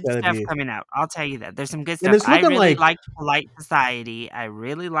 some It's good gonna stuff be, coming out. I'll tell you that. There's some good and stuff. it's I looking really like. liked Polite Society. I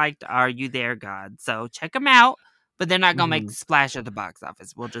really liked Are You There, God? So check them out, but they're not gonna make Mhm. the splash at the box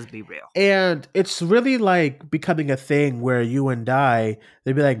office. We'll just be real. And it's really like becoming a thing where you and I,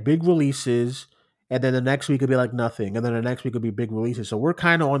 they'd be like big releases, and then the next week would be like nothing, and then the next week would be big releases. So we're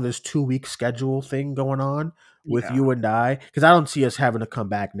kind of on this 2 week schedule thing going on with Yeah. you and I, because I don't see us having to come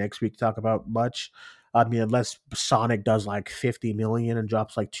back next week to talk about much. I mean, unless Sonic does like 50 million and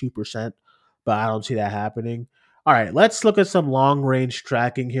drops like 2%, but I don't see that happening. All right, let's look at some long range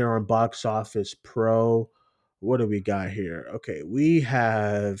tracking here on Box Office Pro. What do we got here? Okay, we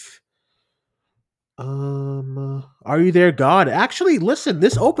have Are You There, God? Actually, listen,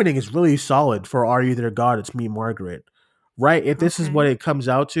 this opening is really solid for Are You There, God? It's Me, Margaret. right, if this is what Okay. it comes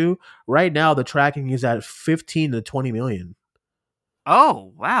out to, right now the tracking is at 15 to 20 million.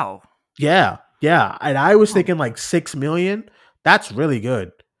 Oh, wow. Yeah, yeah. And I was Oh, thinking like 6 million. That's really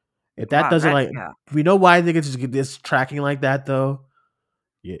good. If that wow, doesn't that like, yeah. we know why I think it's tracking like that though.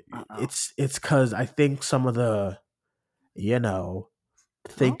 Yeah, Uh-oh. it's because I think some of the, you know,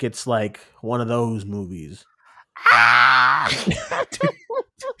 Oh. think it's like one of those movies. Ah!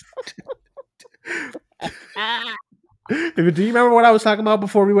 Ah! Do you remember what I was talking about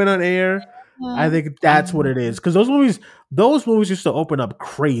before we went on air? I think that's what it is. Because those movies used to open up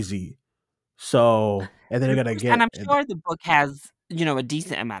crazy. So, and then they're gonna And get I'm sure the book has, a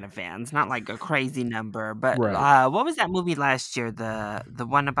decent amount of fans, not like a crazy number, but, right. what was that movie last year? The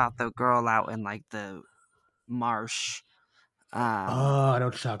one about the girl out in, like, the marsh? Oh, I know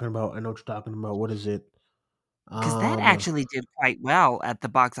what you're talking about. I know what you're talking about. What is it? 'Cause that Um, actually did quite well at the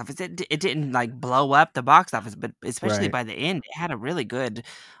box office. It didn't, like, blow up the box office, but especially right, by the end, it had a really good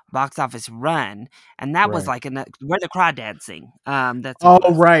box office run, and that was right. like Where the Crawdads Sing, that's what it Oh,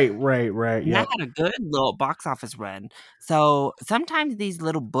 was. right, right, right. And that Yep. had a good little box office run. So, sometimes these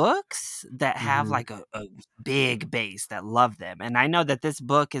little books that have, Hmm. like, a big base that love them, and I know that this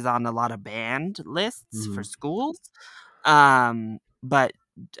book is on a lot of banned lists for Hmm. schools, but,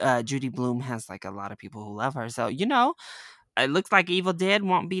 Judy Blume has, like, a lot of people who love her, so, it looks like Evil Dead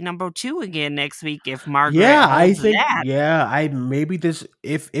won't be number 2 again next week if Margaret Yeah, I holds think that. yeah, I maybe this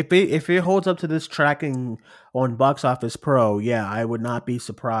if it holds up to this tracking on Box Office Pro, yeah, I would not be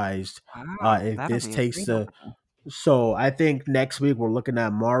surprised Wow, if that'll this be a takes great the. opening. So I think next week we're looking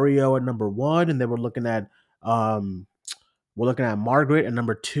at Mario at number one, and then um we're looking at Margaret at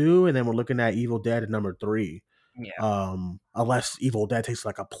number two, and then we're looking at Evil Dead at number three. Yeah, Unless Evil Dead takes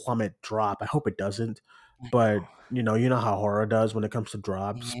like a plummet drop. I hope it doesn't. I But know. you know how horror does when it comes to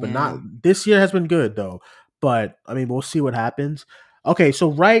drops. But not Yeah. this year has been good though. But I mean, we'll see what happens. Okay,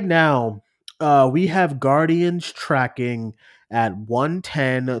 so right now, we have Guardians tracking at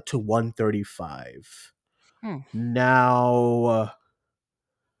 110 to 135. Hmm, Now,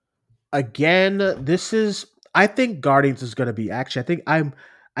 again, this is I think Guardians is gonna be actually I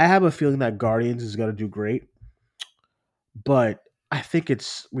have a feeling that Guardians is gonna do great, but I think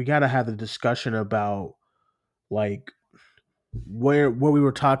we gotta have the discussion about like where we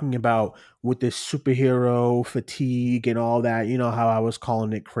were talking about with this superhero fatigue and all that, you know how I was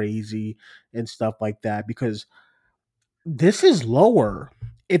calling it crazy and stuff like that, because this is lower.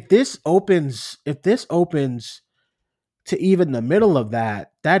 If this opens to even the middle of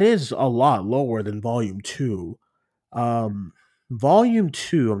that, that is a lot lower than volume two. Um volume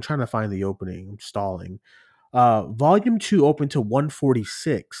two, I'm trying to find the opening. I'm stalling. Volume two opened to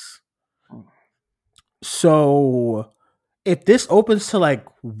 146. hmm, So if this opens to like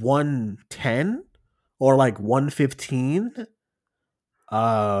 110 or like 115,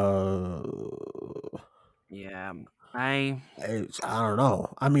 uh yeah, I I don't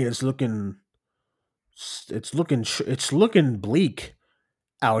know. I mean, it's looking bleak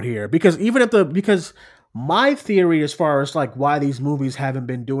out here, because because my theory as far as like why these movies haven't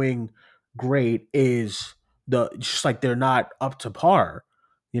been doing great is just like they're not up to par,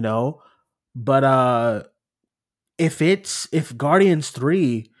 you know? But if Guardians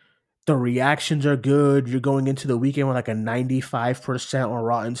 3, the reactions are good, you're going into the weekend with like a 95% on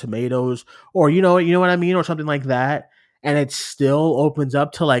Rotten Tomatoes, or you know what I mean, or something like that, and it still opens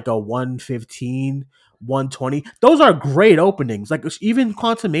up to like a 115, 120. Those are great openings. Like even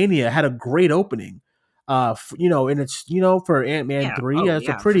Quantumania had a great opening. And it's for Ant-Man yeah, 3, oh, it's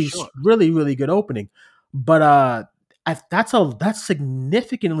a yeah, for pretty sure. really really good opening. But that's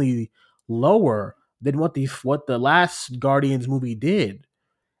significantly lower than what the last Guardians movie did.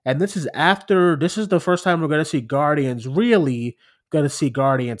 And this is the first time we're gonna see Guardians really gonna see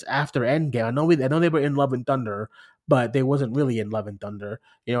Guardians after Endgame. I know they were in Love and Thunder, but they wasn't really in Love and Thunder.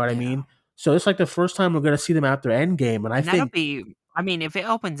 You know what I Yeah, mean? So it's like the first time we're gonna see them after Endgame, and I and that'll think be I mean, if it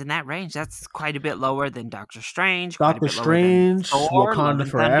opens in that range, that's quite a bit lower than Doctor Strange, quite a Doctor bit lower than Strange, Thor, Love Wakanda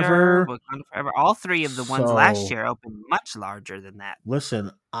and Thunder, Forever. Wakanda Forever. All 3 of the ones last So year opened much larger than that.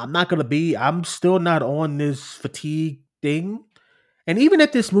 listen, I'm still not on this fatigue thing. And even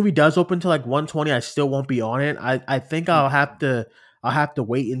if this movie does open to like 120, I still won't be on it. I think Yeah, I'll have to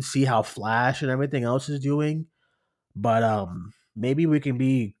wait and see how Flash and everything else is doing. But maybe we can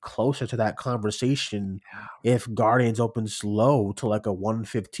be closer to that conversation yeah, if Guardians opens low to like a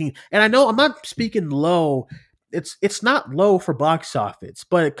 115. And I know I'm not speaking low. It's not low for box office,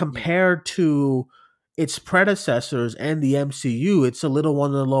 but yeah, compared to its predecessors and the MCU, it's a little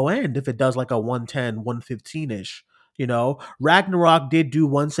on the low end if it does like a 110, 115 ish. Ragnarok did do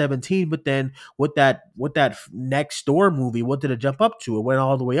 117, but then with that next door movie, what did it jump up to? It went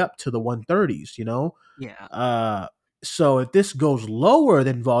all the way up to the 130s. Yeah. Uh, so if this goes lower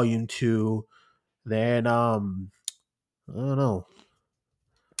than Volume 2, then I don't know.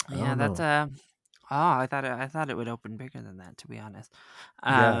 I Yeah, don't that's know. I thought it would open bigger than that, to be honest.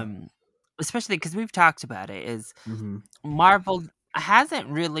 Yeah. Um, Especially because we've talked about it. Is Mm-hmm. Marvel hasn't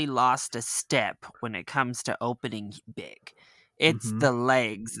really lost a step when it comes to opening big. It's Mm-hmm. the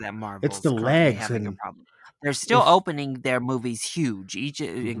legs that It's the Marvel's currently legs, having a and problem. They're still if opening their movies huge, each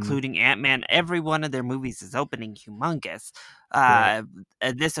mm-hmm. including Ant-Man. Every one of their movies is opening humongous. Right.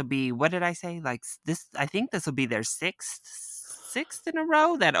 This will be, what did I say? Like this, I think this will be their sixth in a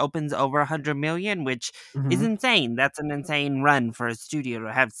row that opens over 100 million, which is Mm-hmm. insane. That's an insane run for a studio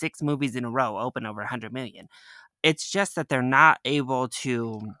to have six movies in a row open over 100 million. It's just that they're not able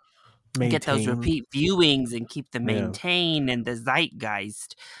to get those Maintain. repeat viewings and keep them Yeah. maintained in the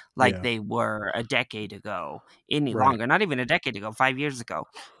zeitgeist like Yeah. they were a decade ago, any Right. longer. Not even a decade ago, 5 years ago,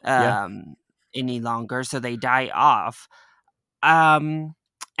 Yeah. um, any longer. So they die off. Um,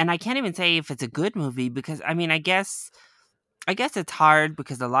 and I can't even say if it's a good movie because I mean, I guess it's hard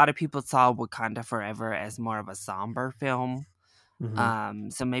because a lot of people saw Wakanda Forever as more of a somber film. Mm-hmm.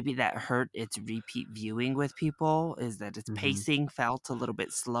 So maybe that hurt its repeat viewing with people, is that its Mm-hmm. pacing felt a little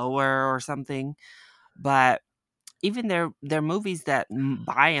bit slower or something. But even their movies that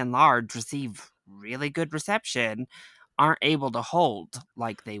by and large receive really good reception aren't able to hold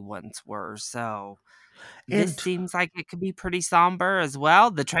like they once were. So this And seems like it could be pretty somber as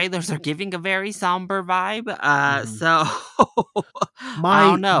well. The trailers are giving a very somber vibe. mhm. So I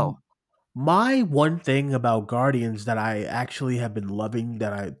don't my know. my one thing about Guardians that I actually have been loving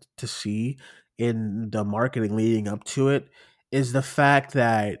that I to see in the marketing leading up to it is the fact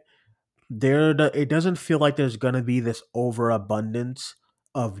that it doesn't feel like there's gonna be this overabundance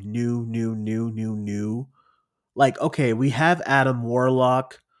of new. Like, okay, we have Adam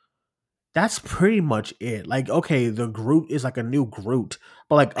Warlock. That's pretty much it. Like, okay, the Groot is like a new Groot,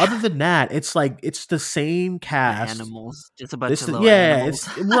 but like other than that, it's like it's the same The cast. animals, just a bunch This of is little yeah, animals.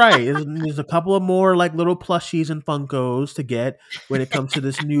 it's right. There's a couple of more like little plushies and Funkos to get when it comes to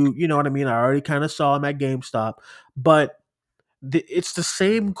this new. You know what I mean? I already kind of saw them at GameStop, but it's the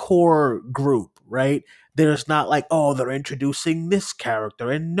same core group, right? There's not like, oh, they're introducing this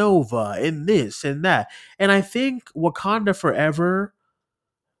character and Nova and this and that. And I think Wakanda Forever,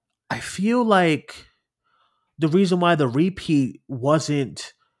 I feel like the reason why the repeat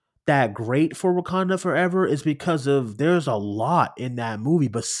wasn't that great for Wakanda Forever is because of there's a lot in that movie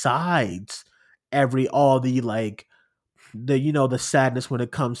besides all the like the sadness when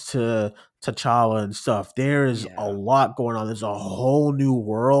it comes to T'Challa and stuff. There is a Yeah. lot going on. There's a whole new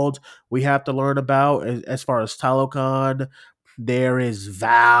world we have to learn about as far as Talokan. There is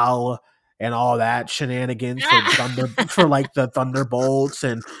Val and all that shenanigans for like the Thunderbolts,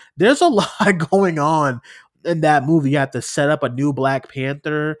 and there's a lot going on in that movie. You have to set up a new Black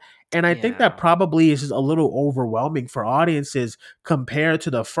Panther. And I think that Yeah. probably is just a little overwhelming for audiences compared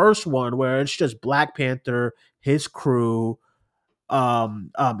to the first one, where it's just Black Panther, his crew,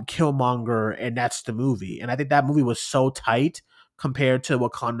 Killmonger, and that's the movie. And I think that movie was so tight compared to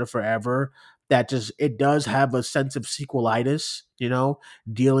Wakanda Forever that just it does have a sense of sequelitis,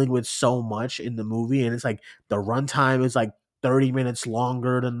 dealing with so much in the movie. And it's like the runtime is like 30 minutes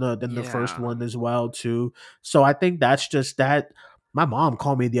longer than the first Yeah. one as well, too. So I think that's just that. My mom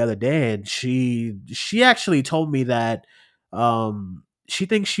called me the other day and she actually told me that she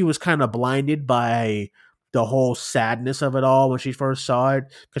thinks she was kind of blinded by the whole sadness of it all when she first saw it,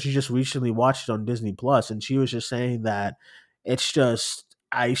 because she just recently watched it on Disney Plus, and she was just saying that it's just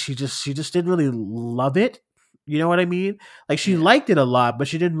she just didn't really love it. You know what I mean? Like, she Yeah. liked it a lot, but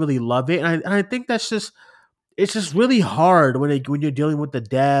she didn't really love it. And I think that's just it's just really hard when you're dealing with the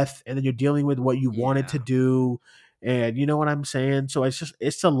death, and then you're dealing with what you wanted to Yeah. do, and you know what I'm saying. So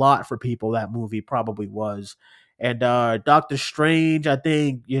it's a lot for people. That movie probably was. And Doctor Strange, I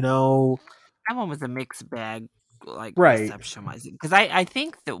think, That one was a mixed bag, like right. reception wise. Because I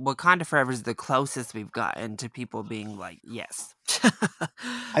think that Wakanda Forever is the closest we've gotten to people being like, yes. I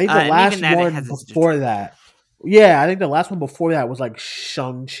think the And even last that, it one has its before detractors. that, yeah, I think the last one before that was like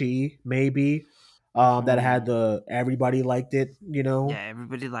Shang-Chi, maybe. That had Hmm. the everybody liked it, Yeah,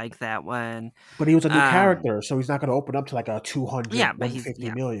 everybody liked that one. but he was a new Um, character, so he's not going to open up to like a two yeah, hundred, but one he's fifty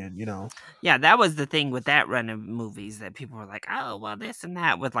yeah. million. Yeah, that was the thing with that run of movies that people were like, "Oh, well, this and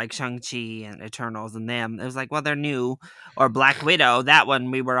that," with like Shang-Chi and Eternals and them. It was like, well, they're new. Or Black Widow, that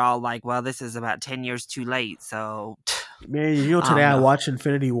one we were all like, well, this is about 10 years too late. So Man, I today don't I know. watched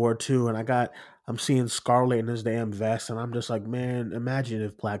Infinity War 2, and I'm seeing Scarlet in this damn vest, and I'm just like, man, imagine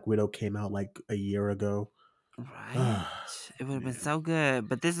if Black Widow came out like a year ago. Right? Man, It would have been so good.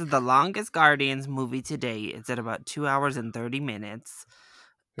 But this is the longest Guardians movie to date. It's at about 2 hours and 30 minutes.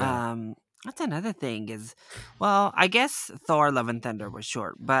 yeah. Um, that's another thing is, well, I guess Thor: Love and Thunder was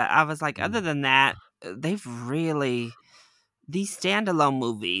short, but I was like, other Mm. than that, they've really these standalone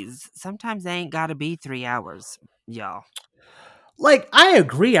movies. Sometimes they ain't got to be 3 hours, y'all. Like I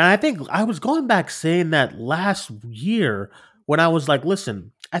agree, and I think I was going back saying that last year when I was like,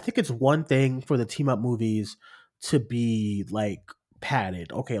 listen, I think it's one thing for the team up movies to be like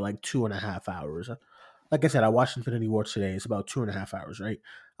padded, okay, like 2.5 hours. Like I said, I watched Infinity War today. It's about 2.5 hours, right?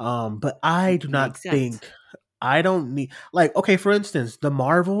 But I do not Makes sense. think I don't need like okay, for instance, the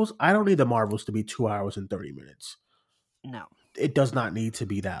Marvels. I don't need the Marvels to be 2 hours and 30 minutes. No, It does not need to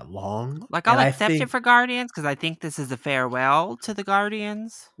be that long, like and I'll I accept it think. for Guardians because I think this is a farewell to the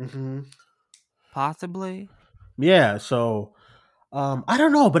Guardians, Mhm. possibly. Yeah, so I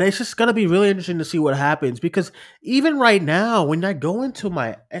don't know, but it's just gonna be really interesting to see what happens because even right now, when I go into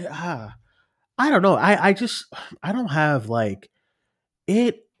my, I don't know, I just I don't have like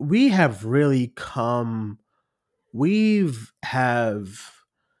it. We have really come. We've have.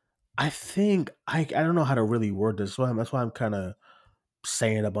 I think I don't know how to really word this. That's why I'm kind of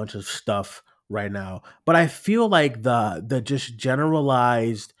saying a bunch of stuff right now. But I feel like the just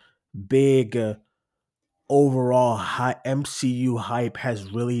generalized big overall MCU hype has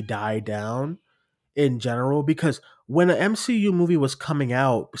really died down in general because when an MCU movie was coming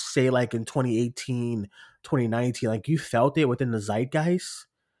out, say like in 2018, 2019, like you felt it within the zeitgeist,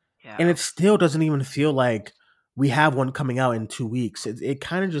 and Yeah, it still doesn't even feel like we have one coming out in 2 weeks. It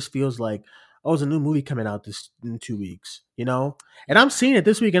kind of just feels like, oh, there's a new movie coming out this in 2 weeks, you know? And I'm yeah, seeing it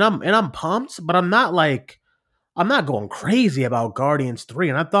this week and I'm pumped, but I'm not like I'm not going crazy about Guardians 3.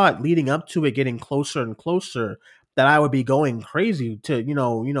 And I thought leading up to it getting closer and closer that I would be going crazy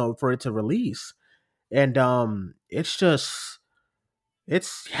to, for it to release. And it's just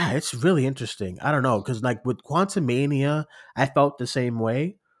it's yeah, it's really interesting. I don't know, because like with Quantum Mania, I felt the same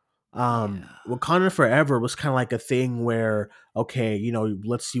way. yeah, Wakanda Forever was kind of like a thing where, okay,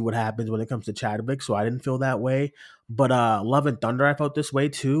 let's see what happens when it comes to Chadwick, so I didn't feel that way. But Love and Thunder, I felt this way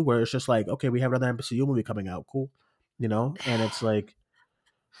too, where it's just like, okay, we have another MCU movie coming out, cool, and it's like,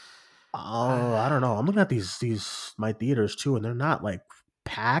 oh, I don't know. I'm looking at these my theaters too, and they're not like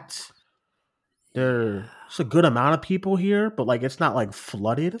packed. yeah. There's a good amount of people here, but like it's not like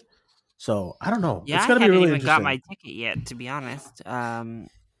flooded. So I don't know. Yeah, It's I gonna be hadn't really even got interesting. my ticket yet, to be honest.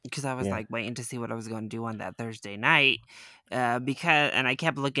 Because I was Yeah. like waiting to see what I was going to do on that Thursday night. And I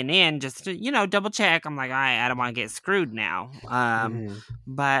kept looking in just to, double check. I'm like, all right, I don't want to get screwed now. Hmm.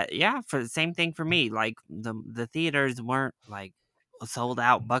 But yeah, for the same thing for me. Like the theaters weren't like sold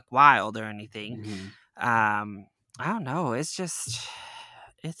out buck wild or anything. Hmm. Um, I don't know. It's just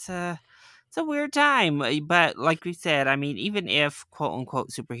it's a weird time, but like we said, I mean, even if quote unquote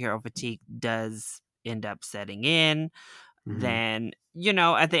superhero fatigue does end up setting in, Hmm. then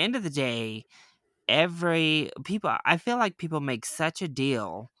at the end of the day, I feel like people make such a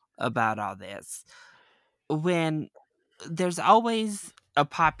deal about all this when there's always a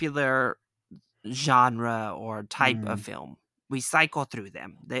popular genre or type of Hmm. film. We cycle through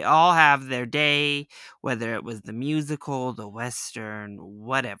them. They all have their day, whether it was the musical, the western,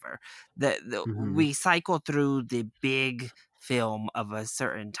 whatever. Hmm. We cycle through the big film of a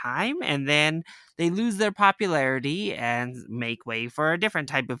certain time, and then they lose their popularity and make way for a different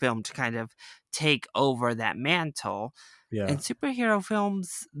type of film to kind of take over that mantle. Yeah. And superhero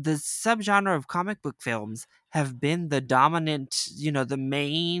films, the subgenre of comic book films, have been the dominant, the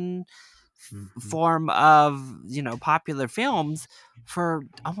main Hmm. form of, popular films for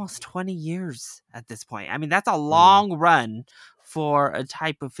almost 20 years at this point. I mean, that's a Hmm. long run for a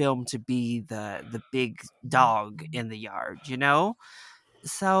type of film to be the big dog in the yard.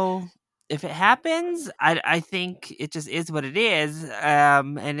 So if it happens, I think it just is what it is,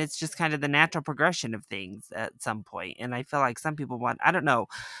 and it's just kind of the natural progression of things at some point. And I feel like some people want, I don't know,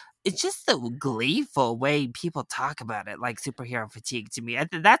 it's just the gleeful way people talk about it, like superhero fatigue to me.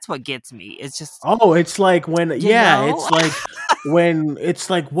 That's what gets me. It's just, Oh, it's like when you yeah, know, it's like when it's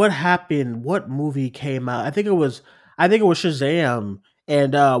like what happened, what movie came out? I think it was Shazam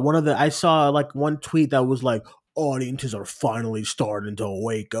and one of the I saw like one tweet that was like audiences are finally starting to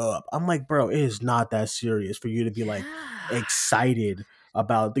wake up. I'm like, bro, it is not that serious for you to be like yeah, excited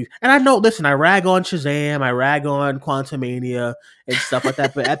about these. And I know, listen, I rag on Shazam, I rag on Quantumania and stuff like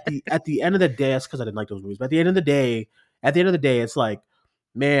that, but at the end of the day, that's because I didn't like those movies. But at the end of the day, it's like,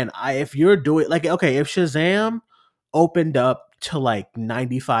 man, if you're doing like okay, if Shazam opened up to like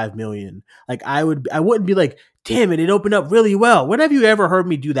 95 million. Like I wouldn't be like, damn it opened up really well. When have you ever heard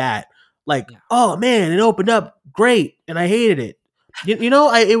me do that? Like, Yeah. oh man, it opened up great and I hated it. You know,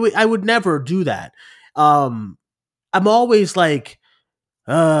 I would never do that. Um, I'm always like,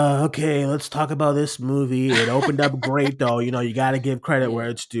 okay, let's talk about this movie. It opened up great though. You know, you got to give credit where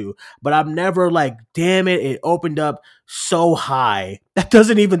Yeah. it's due. But I'm never like, damn it, it opened up so high. That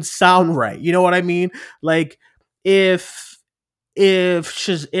doesn't even sound right. You know what I mean? Like if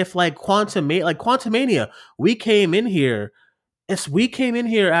if like Quantumania, we came in here we came in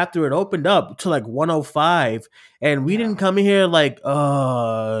here after it opened up to like 105, and we Yeah. didn't come in here like,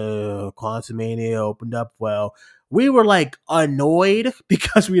 Quantumania opened up well. We were like annoyed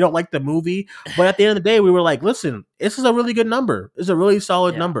because we don't like the movie, but at the end of the day, we were like, listen, this is a really good number. It's a really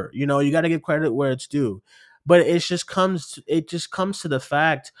solid Yeah. number. You know, you got to give credit where it's due. But it just comes to the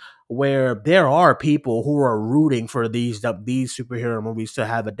fact where there are people who are rooting for these superhero movies to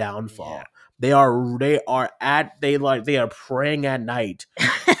have a Yeah. downfall. They are praying at night.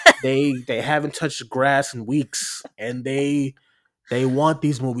 They haven't touched the grass in weeks, and they want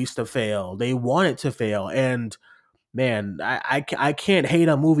these movies to fail. They want it to fail, and man, I can't hate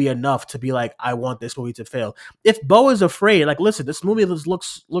a movie enough to be like, I want this movie to fail. If Bo is afraid, like, listen, this movie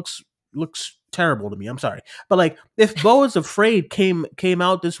looks terrible to me. I'm sorry, but like, if Bo is afraid came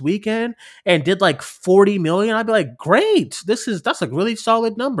out this weekend and did like 40 million, I'd be like, great, that's a really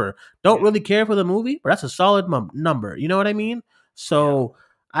solid number. Don't Yeah. really care for the movie, but that's a solid number. You know what I mean? Yeah. So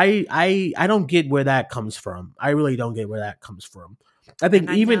I don't get where that comes from. I really don't get where that comes from. I think And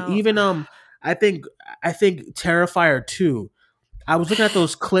I know. I think I think Terrifier 2. I was looking at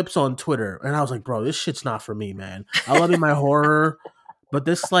those clips on Twitter and I was like, bro, this shit's not for me, man. I love me my horror, but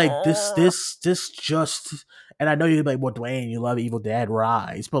this just, and I know you're like, well, Dwayne, you love Evil Dead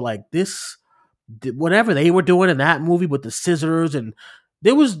Rise, but like this, whatever they were doing in that movie with the scissors, and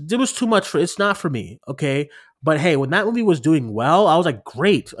there was too much for, it's not for me, okay? But hey, when that movie was doing well, I was like,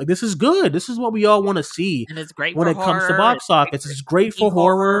 great, like this is good. This is what we all want to see And it's great when for it comes to horror. It's box great office. for It's great indie for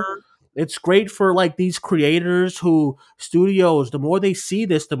horror. horror. It's great for like these creators who studios, the more they see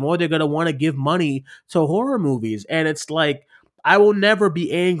this, the more they're going to want to give money to horror movies. And it's like, I will never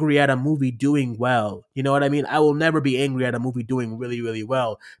be angry at a movie doing well. You know what I mean? I will never be angry at a movie doing really, really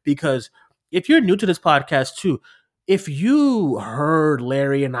well, because if you're new to this podcast too, if you heard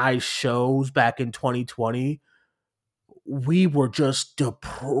Larry and I's shows back in 2020, we were just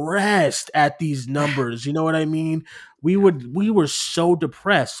depressed at these numbers. You know what I mean? Yeah. We were so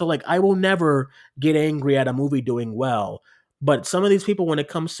depressed. So like, I will never get angry at a movie doing well. But some of these people, when it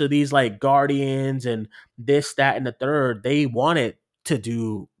comes to these like Guardians and this, that, and the third, they want it to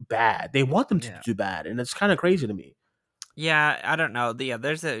do bad. They want them to Yeah. do bad, and it's kind of crazy to me. Yeah, I don't know. Yeah,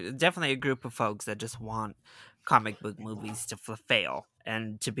 there's definitely a group of folks that just want comic book movies to fail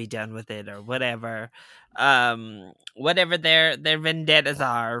and to be done with it or whatever. Whatever their vendettas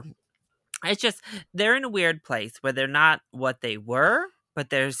are. It's just they're in a weird place where they're not what they were, but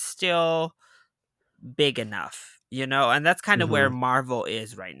they're still big enough, and that's kind of where Hmm. Marvel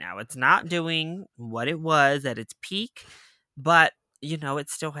is right now. It's not doing what it was at its peak, but it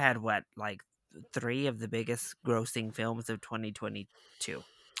still had what, like, three of the biggest grossing films of 2022.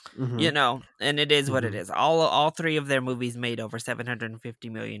 Hmm. And it is what it Hmm. is. All three of their movies made over $750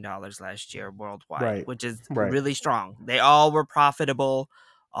 million last year worldwide, Right. which is Right. really strong. They all were profitable.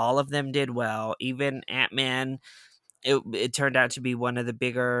 All of them did well. Even Ant-Man, it turned out to be one of the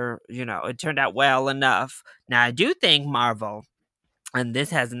bigger, it turned out well enough. Now, I do think Marvel, and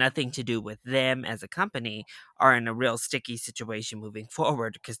this has nothing to do with them as a company, are in a real sticky situation moving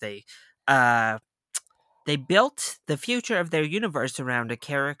forward, because uh they built the future of their universe around a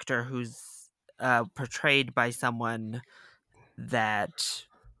character who's portrayed by someone that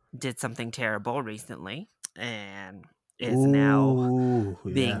did something terrible recently and is now Ooh,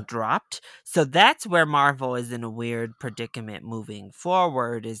 being yeah. dropped. So that's where Marvel is in a weird predicament moving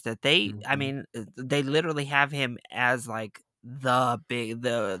forward, is that I Hmm. mean, they literally have him as like the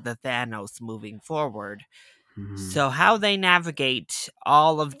Thanos moving forward. Hmm. So how they navigate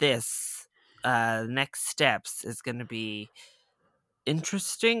all of this next steps is going to be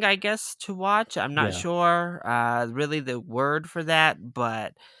interesting, I guess, to watch. I'm not Yeah. sure really the word for that,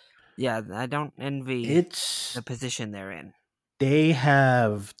 but yeah, I don't envy It's the position they're in. they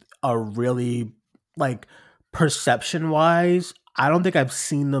have a really, like, perception wise, I don't think I've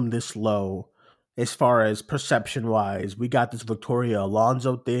seen them this low as far as perception wise. We got this Victoria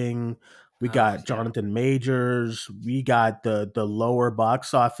Alonso thing, we Oh, got yeah. Jonathan Majors, we got the lower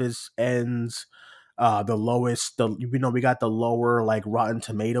box office ends, the lowest, we got the lower like Rotten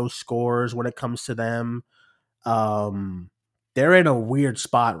Tomato scores when it comes to them. Um they're in a weird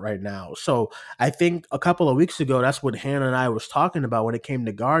spot right now. So I think a couple of weeks ago, that's what Hannah and I was talking about when it came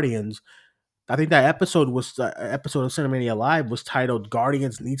to Guardians. I think that episode of Cinemania Live was titled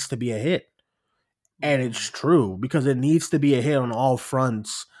 "Guardians Needs to Be a Hit," and it's Mm, true because it needs to be a hit on all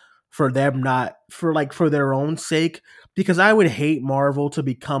fronts for them, not for their own sake. Because I would hate Marvel to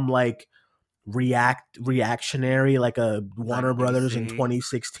become like reactionary like a Warner like Brothers in DC.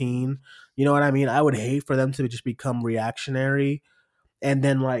 2016. You know what I mean? I would hate for them to just become reactionary, and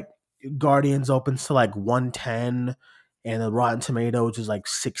then like Guardians opens to like 110 and the Rotten Tomatoes is like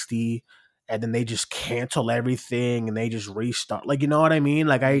 60, and then they just cancel everything and they just restart. Like, you know what I mean?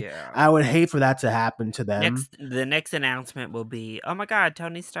 Like Yeah. I would hate for that to happen to them. The next announcement will be, oh my God,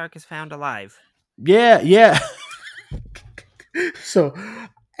 Tony Stark is found alive. Yeah, yeah. So,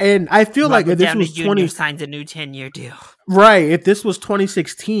 and I feel like Robert if this Downey was Jr. 20 signs a new 10-year deal. right, if this was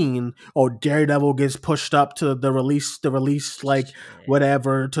 2016, oh, Daredevil gets pushed up to the release like Shit.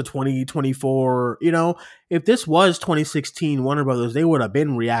 whatever to 2024. You know, if this was 2016 Warner Brothers, they would have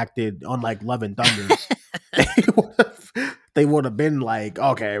been reacted on like Love and Thunder. They would have been like,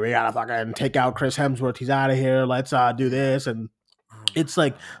 okay, we gotta fucking take out Chris Hemsworth. He's out of here. Let's do this. And Oh my it's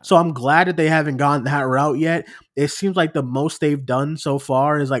like, God. so I'm glad that they haven't gone that route yet. It seems like the most they've done so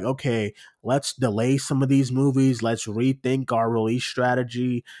far is like, okay, let's delay some of these movies. Let's rethink our release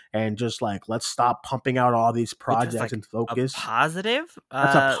strategy and just like, let's stop pumping out all these Which was projects like and a focus. positive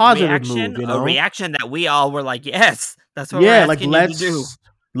That's a positive move, reaction, you a know? reaction that we all were like, yes, that's what we're Yeah, like asking you to do.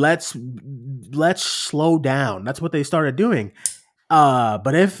 let's let's slow down. That's what they started doing.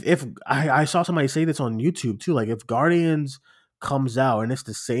 But if I saw somebody say this on YouTube too, like if Guardians comes out and it's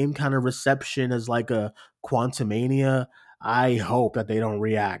the same kind of reception as like a Quantumania, I hope that they don't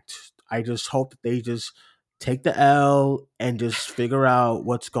react. I just hope that they just take the L and just figure out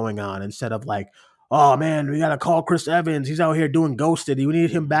what's going on instead of like, oh man, we gotta call Chris Evans. He's out here doing Ghosted. We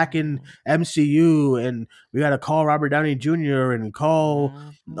need him back in Mhm. MCU, and we gotta call Robert Downey Jr. and call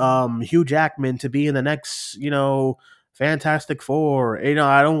Mhm. Hugh Jackman to be in the next, Fantastic Four. I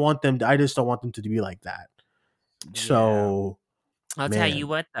don't want them. I just don't want them to be like that. Yeah. So, I'll tell you man.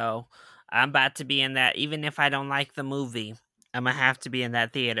 what though, I'm about to be in that. Even if I don't like the movie, I'm gonna have to be in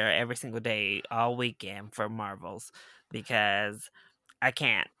that theater every single day, all weekend for Marvels, because I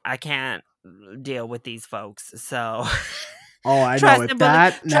can't deal with these folks. So Oh, I know. If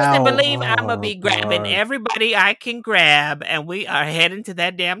that trust and now, believe, I'm gonna oh be grabbing god. everybody I can grab, and we are heading to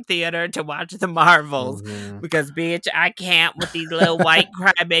that damn theater to watch the Marvels. Mhm. Because bitch, I can't with these little white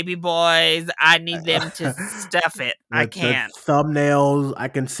crybaby boys. I need them to stuff it. I The can't. thumbnails, I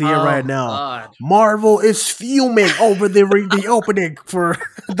can see it right Oh now. God. Marvel is fuming over the opening for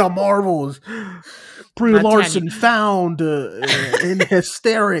the Marvels. Brie I'm telling you, Larson found in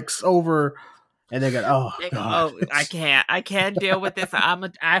hysterics over, and they got, oh god. oh, I can't deal with this.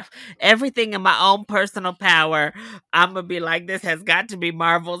 Everything in my own personal power. I'm gonna be like, this has got to be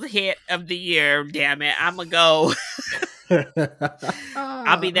Marvel's hit of the year. Damn it, I'm gonna go.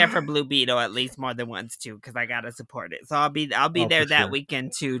 I'll be there for Blue Beetle at least more than once too, because I gotta support it. So I'll be Oh, for there that sure.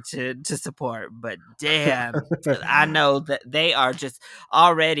 weekend too to support. But damn, I know that they are just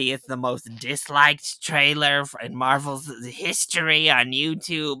already. It's the most disliked trailer in Marvel's history on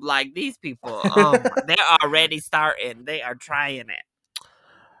YouTube. Like these people, they're already starting. They are trying it.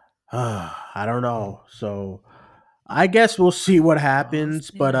 I don't know. So I guess we'll see what We'll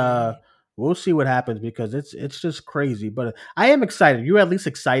happens, but see. we'll see what happens because it's just crazy. But I am excited. You're at least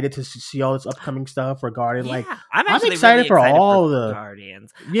excited to see all this upcoming stuff regarding like Yeah, I'm I'm actually excited really for excited for all the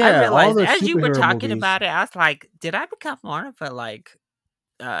Guardians. I all realized the as you were superhero talking movies. about it, I was like, did I become more of a like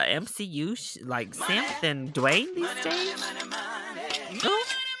MCU like simp than Dwayne these days? Oh,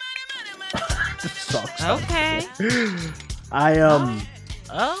 This song sounds okay. sick. I Oh,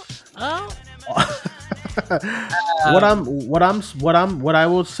 oh, oh. Um, what I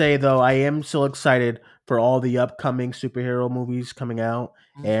will say though, I am still excited for all the upcoming superhero movies coming out,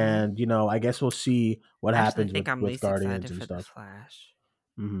 mhm. and I guess we'll see what I actually happens think I'm with least Guardians excited and for the stuff. Flash.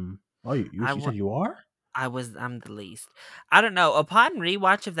 Hmm. Oh, you I said wa- you are? I'm the least. I don't know. Upon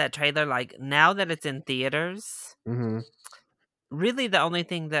rewatch of that trailer, like now that it's in theaters, Hmm. really the only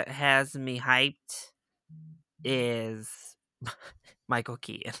thing that has me hyped is Michael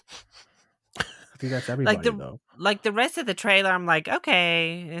Keaton. I think that's Like everybody though. the rest of the trailer, I'm like,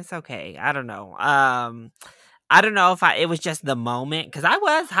 okay, it's okay. I don't know. I don't know if it was just the moment because I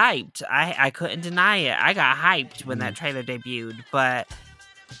was hyped. I couldn't deny it. I got hyped when Mm. that trailer debuted, but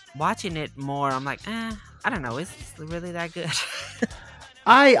watching it more, I'm like, I don't know. Is this really that good?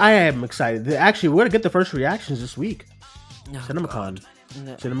 I am excited. Actually, we're gonna get the first reactions this week. Oh God. CinemaCon. You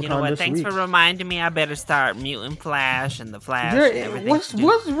know CinemaCon what? this Thanks week. for reminding me. I better start muting Flash and the Flash and everything.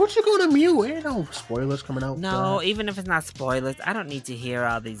 What you gonna mute? Ain't no spoilers coming out. No, even if it's not spoilers, I don't need to hear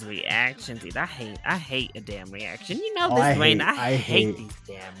all these reactions. I hate a damn reaction. You know this, Dwayne. I hate these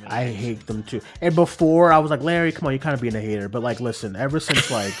damn reactions. I hate them too. And before I was like, Larry, come on, you're kind of being a hater. But like, listen, ever since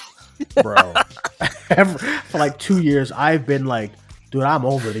like, bro, for like 2 years, I've been like, dude, I'm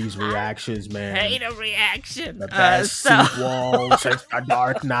over these reactions, man. Hate a reaction. The best sequels, it's The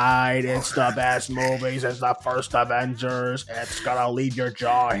Dark Knight, it's the best movies, it's the first Avengers, it's gonna leave your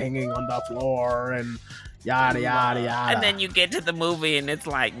jaw hanging on the floor, and yada yada yada. And then you get to the movie and it's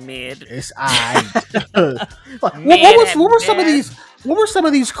like mid. It's what were some of these? What were some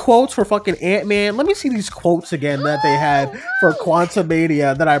of these quotes for fucking Ant-Man? Let me see these quotes again that they had for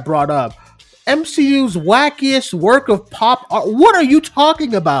Quantumania that I brought up. MCU's wackiest work of pop art. What are you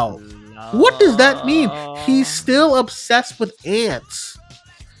talking about? What does that mean? He's still obsessed with ants.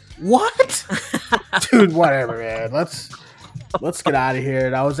 What? Dude, whatever, man. Let's get out of here.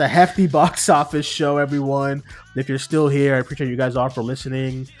 That was a hefty box office show, everyone. If you're still here, I appreciate you guys all for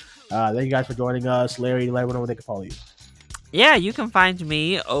listening. Thank you guys for joining us. Larry, let everyone know where they can follow you. Yeah, you can find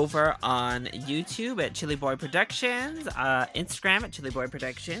me over on YouTube at Chili Boy Productions, Instagram at Chili Boy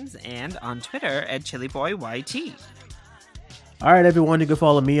Productions, and on Twitter at ChiliBoyYT. All right, everyone, you can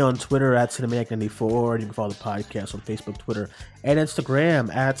follow me on Twitter at Cinemaniac94, and you can follow the podcast on Facebook, Twitter, and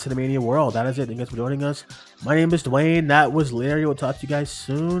Instagram at Cinemania World. That is it. Thank you guys for joining us. My name is Dwayne. That was Larry. We'll talk to you guys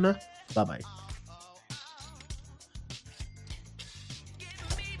soon. Bye-bye.